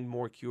find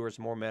more cures,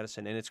 more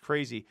medicine. And it's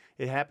crazy.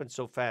 It happens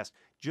so fast.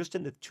 Just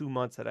in the 2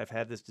 months that I've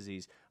had this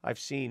disease, I've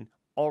seen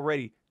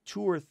already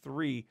 2 or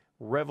 3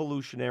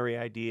 revolutionary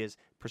ideas,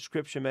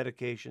 prescription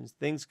medications,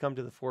 things come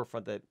to the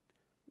forefront that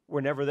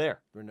were never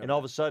there. And all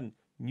of a sudden,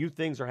 new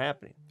things are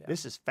happening. Yeah.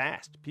 This is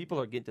fast. People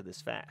are getting to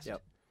this fast.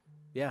 Yep.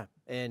 Yeah.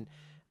 And,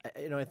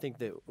 I think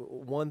that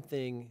one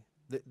thing,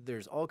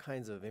 there's all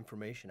kinds of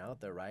information out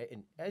there, right?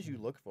 And as you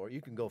look for it,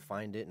 you can go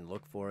find it and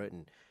look for it.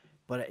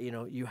 But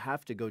you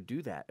have to go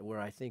do that, where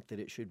I think that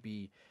it should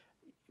be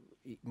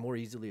more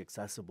easily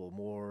accessible,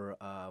 more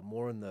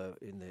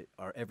in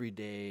our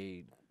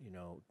everyday,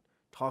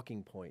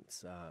 talking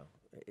points.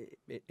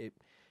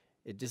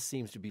 It just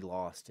seems to be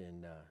lost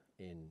in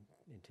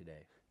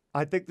today.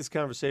 I think this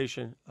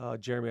conversation,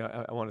 Jeremy,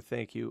 I want to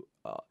thank you.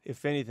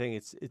 If anything,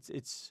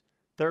 it's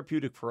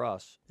therapeutic for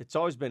us. It's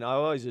always been. I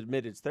always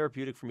admit it's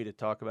therapeutic for me to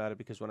talk about it,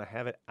 because when I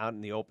have it out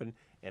in the open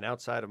and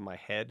outside of my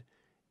head,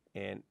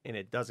 and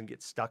it doesn't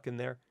get stuck in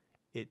there,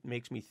 it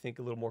makes me think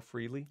a little more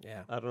freely.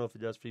 Yeah. I don't know if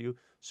it does for you.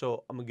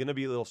 So I'm going to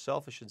be a little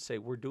selfish and say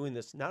we're doing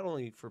this not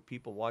only for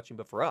people watching,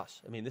 but for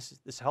us. I mean, this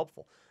is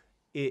helpful.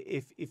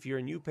 If you're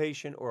a new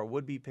patient or a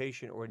would-be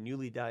patient or a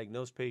newly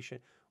diagnosed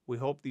patient, we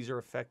hope these are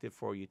effective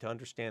for you to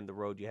understand the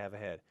road you have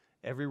ahead.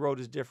 Every road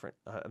is different.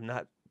 I'm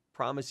not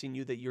promising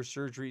you that your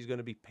surgery is going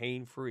to be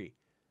pain-free.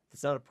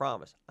 It's not a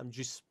promise. I'm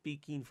just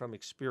speaking from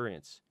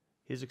experience,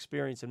 his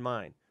experience and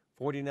mine.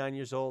 49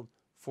 years old,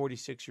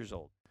 46 years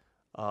old.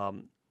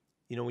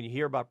 When you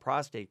hear about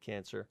prostate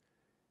cancer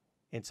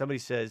and somebody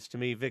says to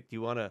me, Vic, do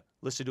you want to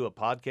listen to a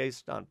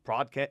podcast on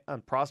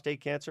prostate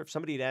cancer? If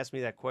somebody had asked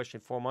me that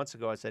question 4 months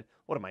ago, I said,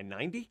 what am I,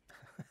 90?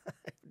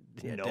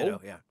 Yeah, no.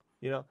 Ditto,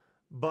 yeah.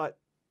 But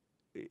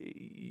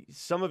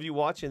some of you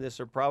watching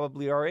this are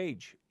probably our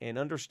age and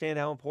understand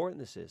how important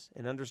this is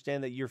and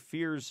understand that your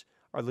fears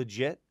are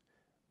legit.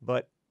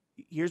 But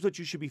here's what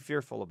you should be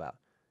fearful about.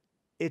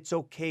 It's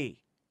okay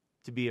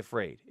to be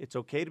afraid. It's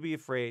okay to be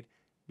afraid.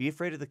 Be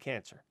afraid of the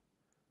cancer.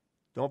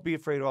 Don't be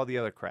afraid of all the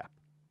other crap.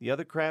 The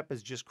other crap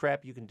is just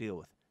crap you can deal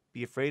with.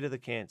 Be afraid of the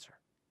cancer.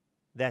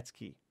 That's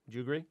key. Would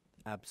you agree?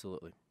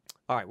 Absolutely.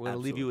 All right, we're going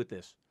to leave you with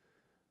this.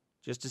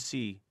 Just to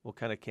see what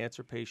kind of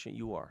cancer patient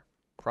you are,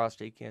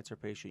 prostate cancer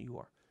patient you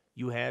are.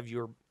 You have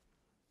your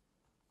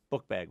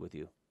book bag with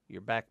you,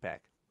 your backpack.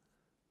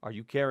 Are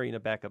you carrying a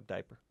backup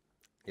diaper?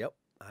 Yep,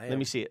 I am. Let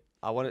me see it.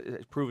 I want to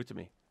prove it to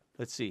me.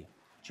 Let's see.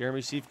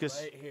 Jeremy Cephas.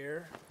 Right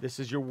here. This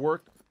is your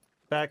work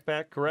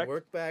backpack, correct?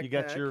 Work backpack. You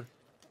got your.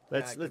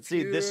 Let's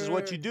see. This is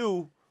what you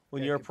do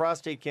when you're a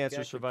prostate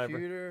cancer survivor.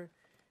 Computer,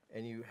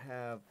 and you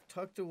have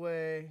tucked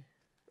away.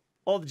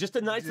 Oh, just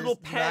a nice little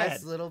pad.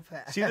 Nice little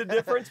pad. See the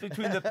difference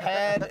between the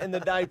pad and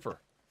the diaper?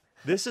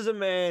 This is a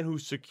man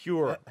who's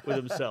secure with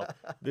himself.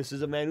 This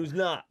is a man who's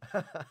not.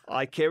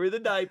 I carry the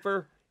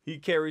diaper. He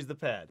carries the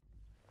pad.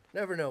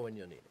 Never know when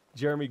you'll need it.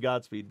 Jeremy,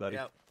 Godspeed, buddy.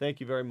 Yep. Thank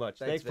you very much.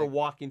 Thanks for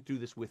walking through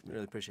this with me.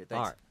 Really appreciate it. Thanks.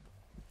 All right.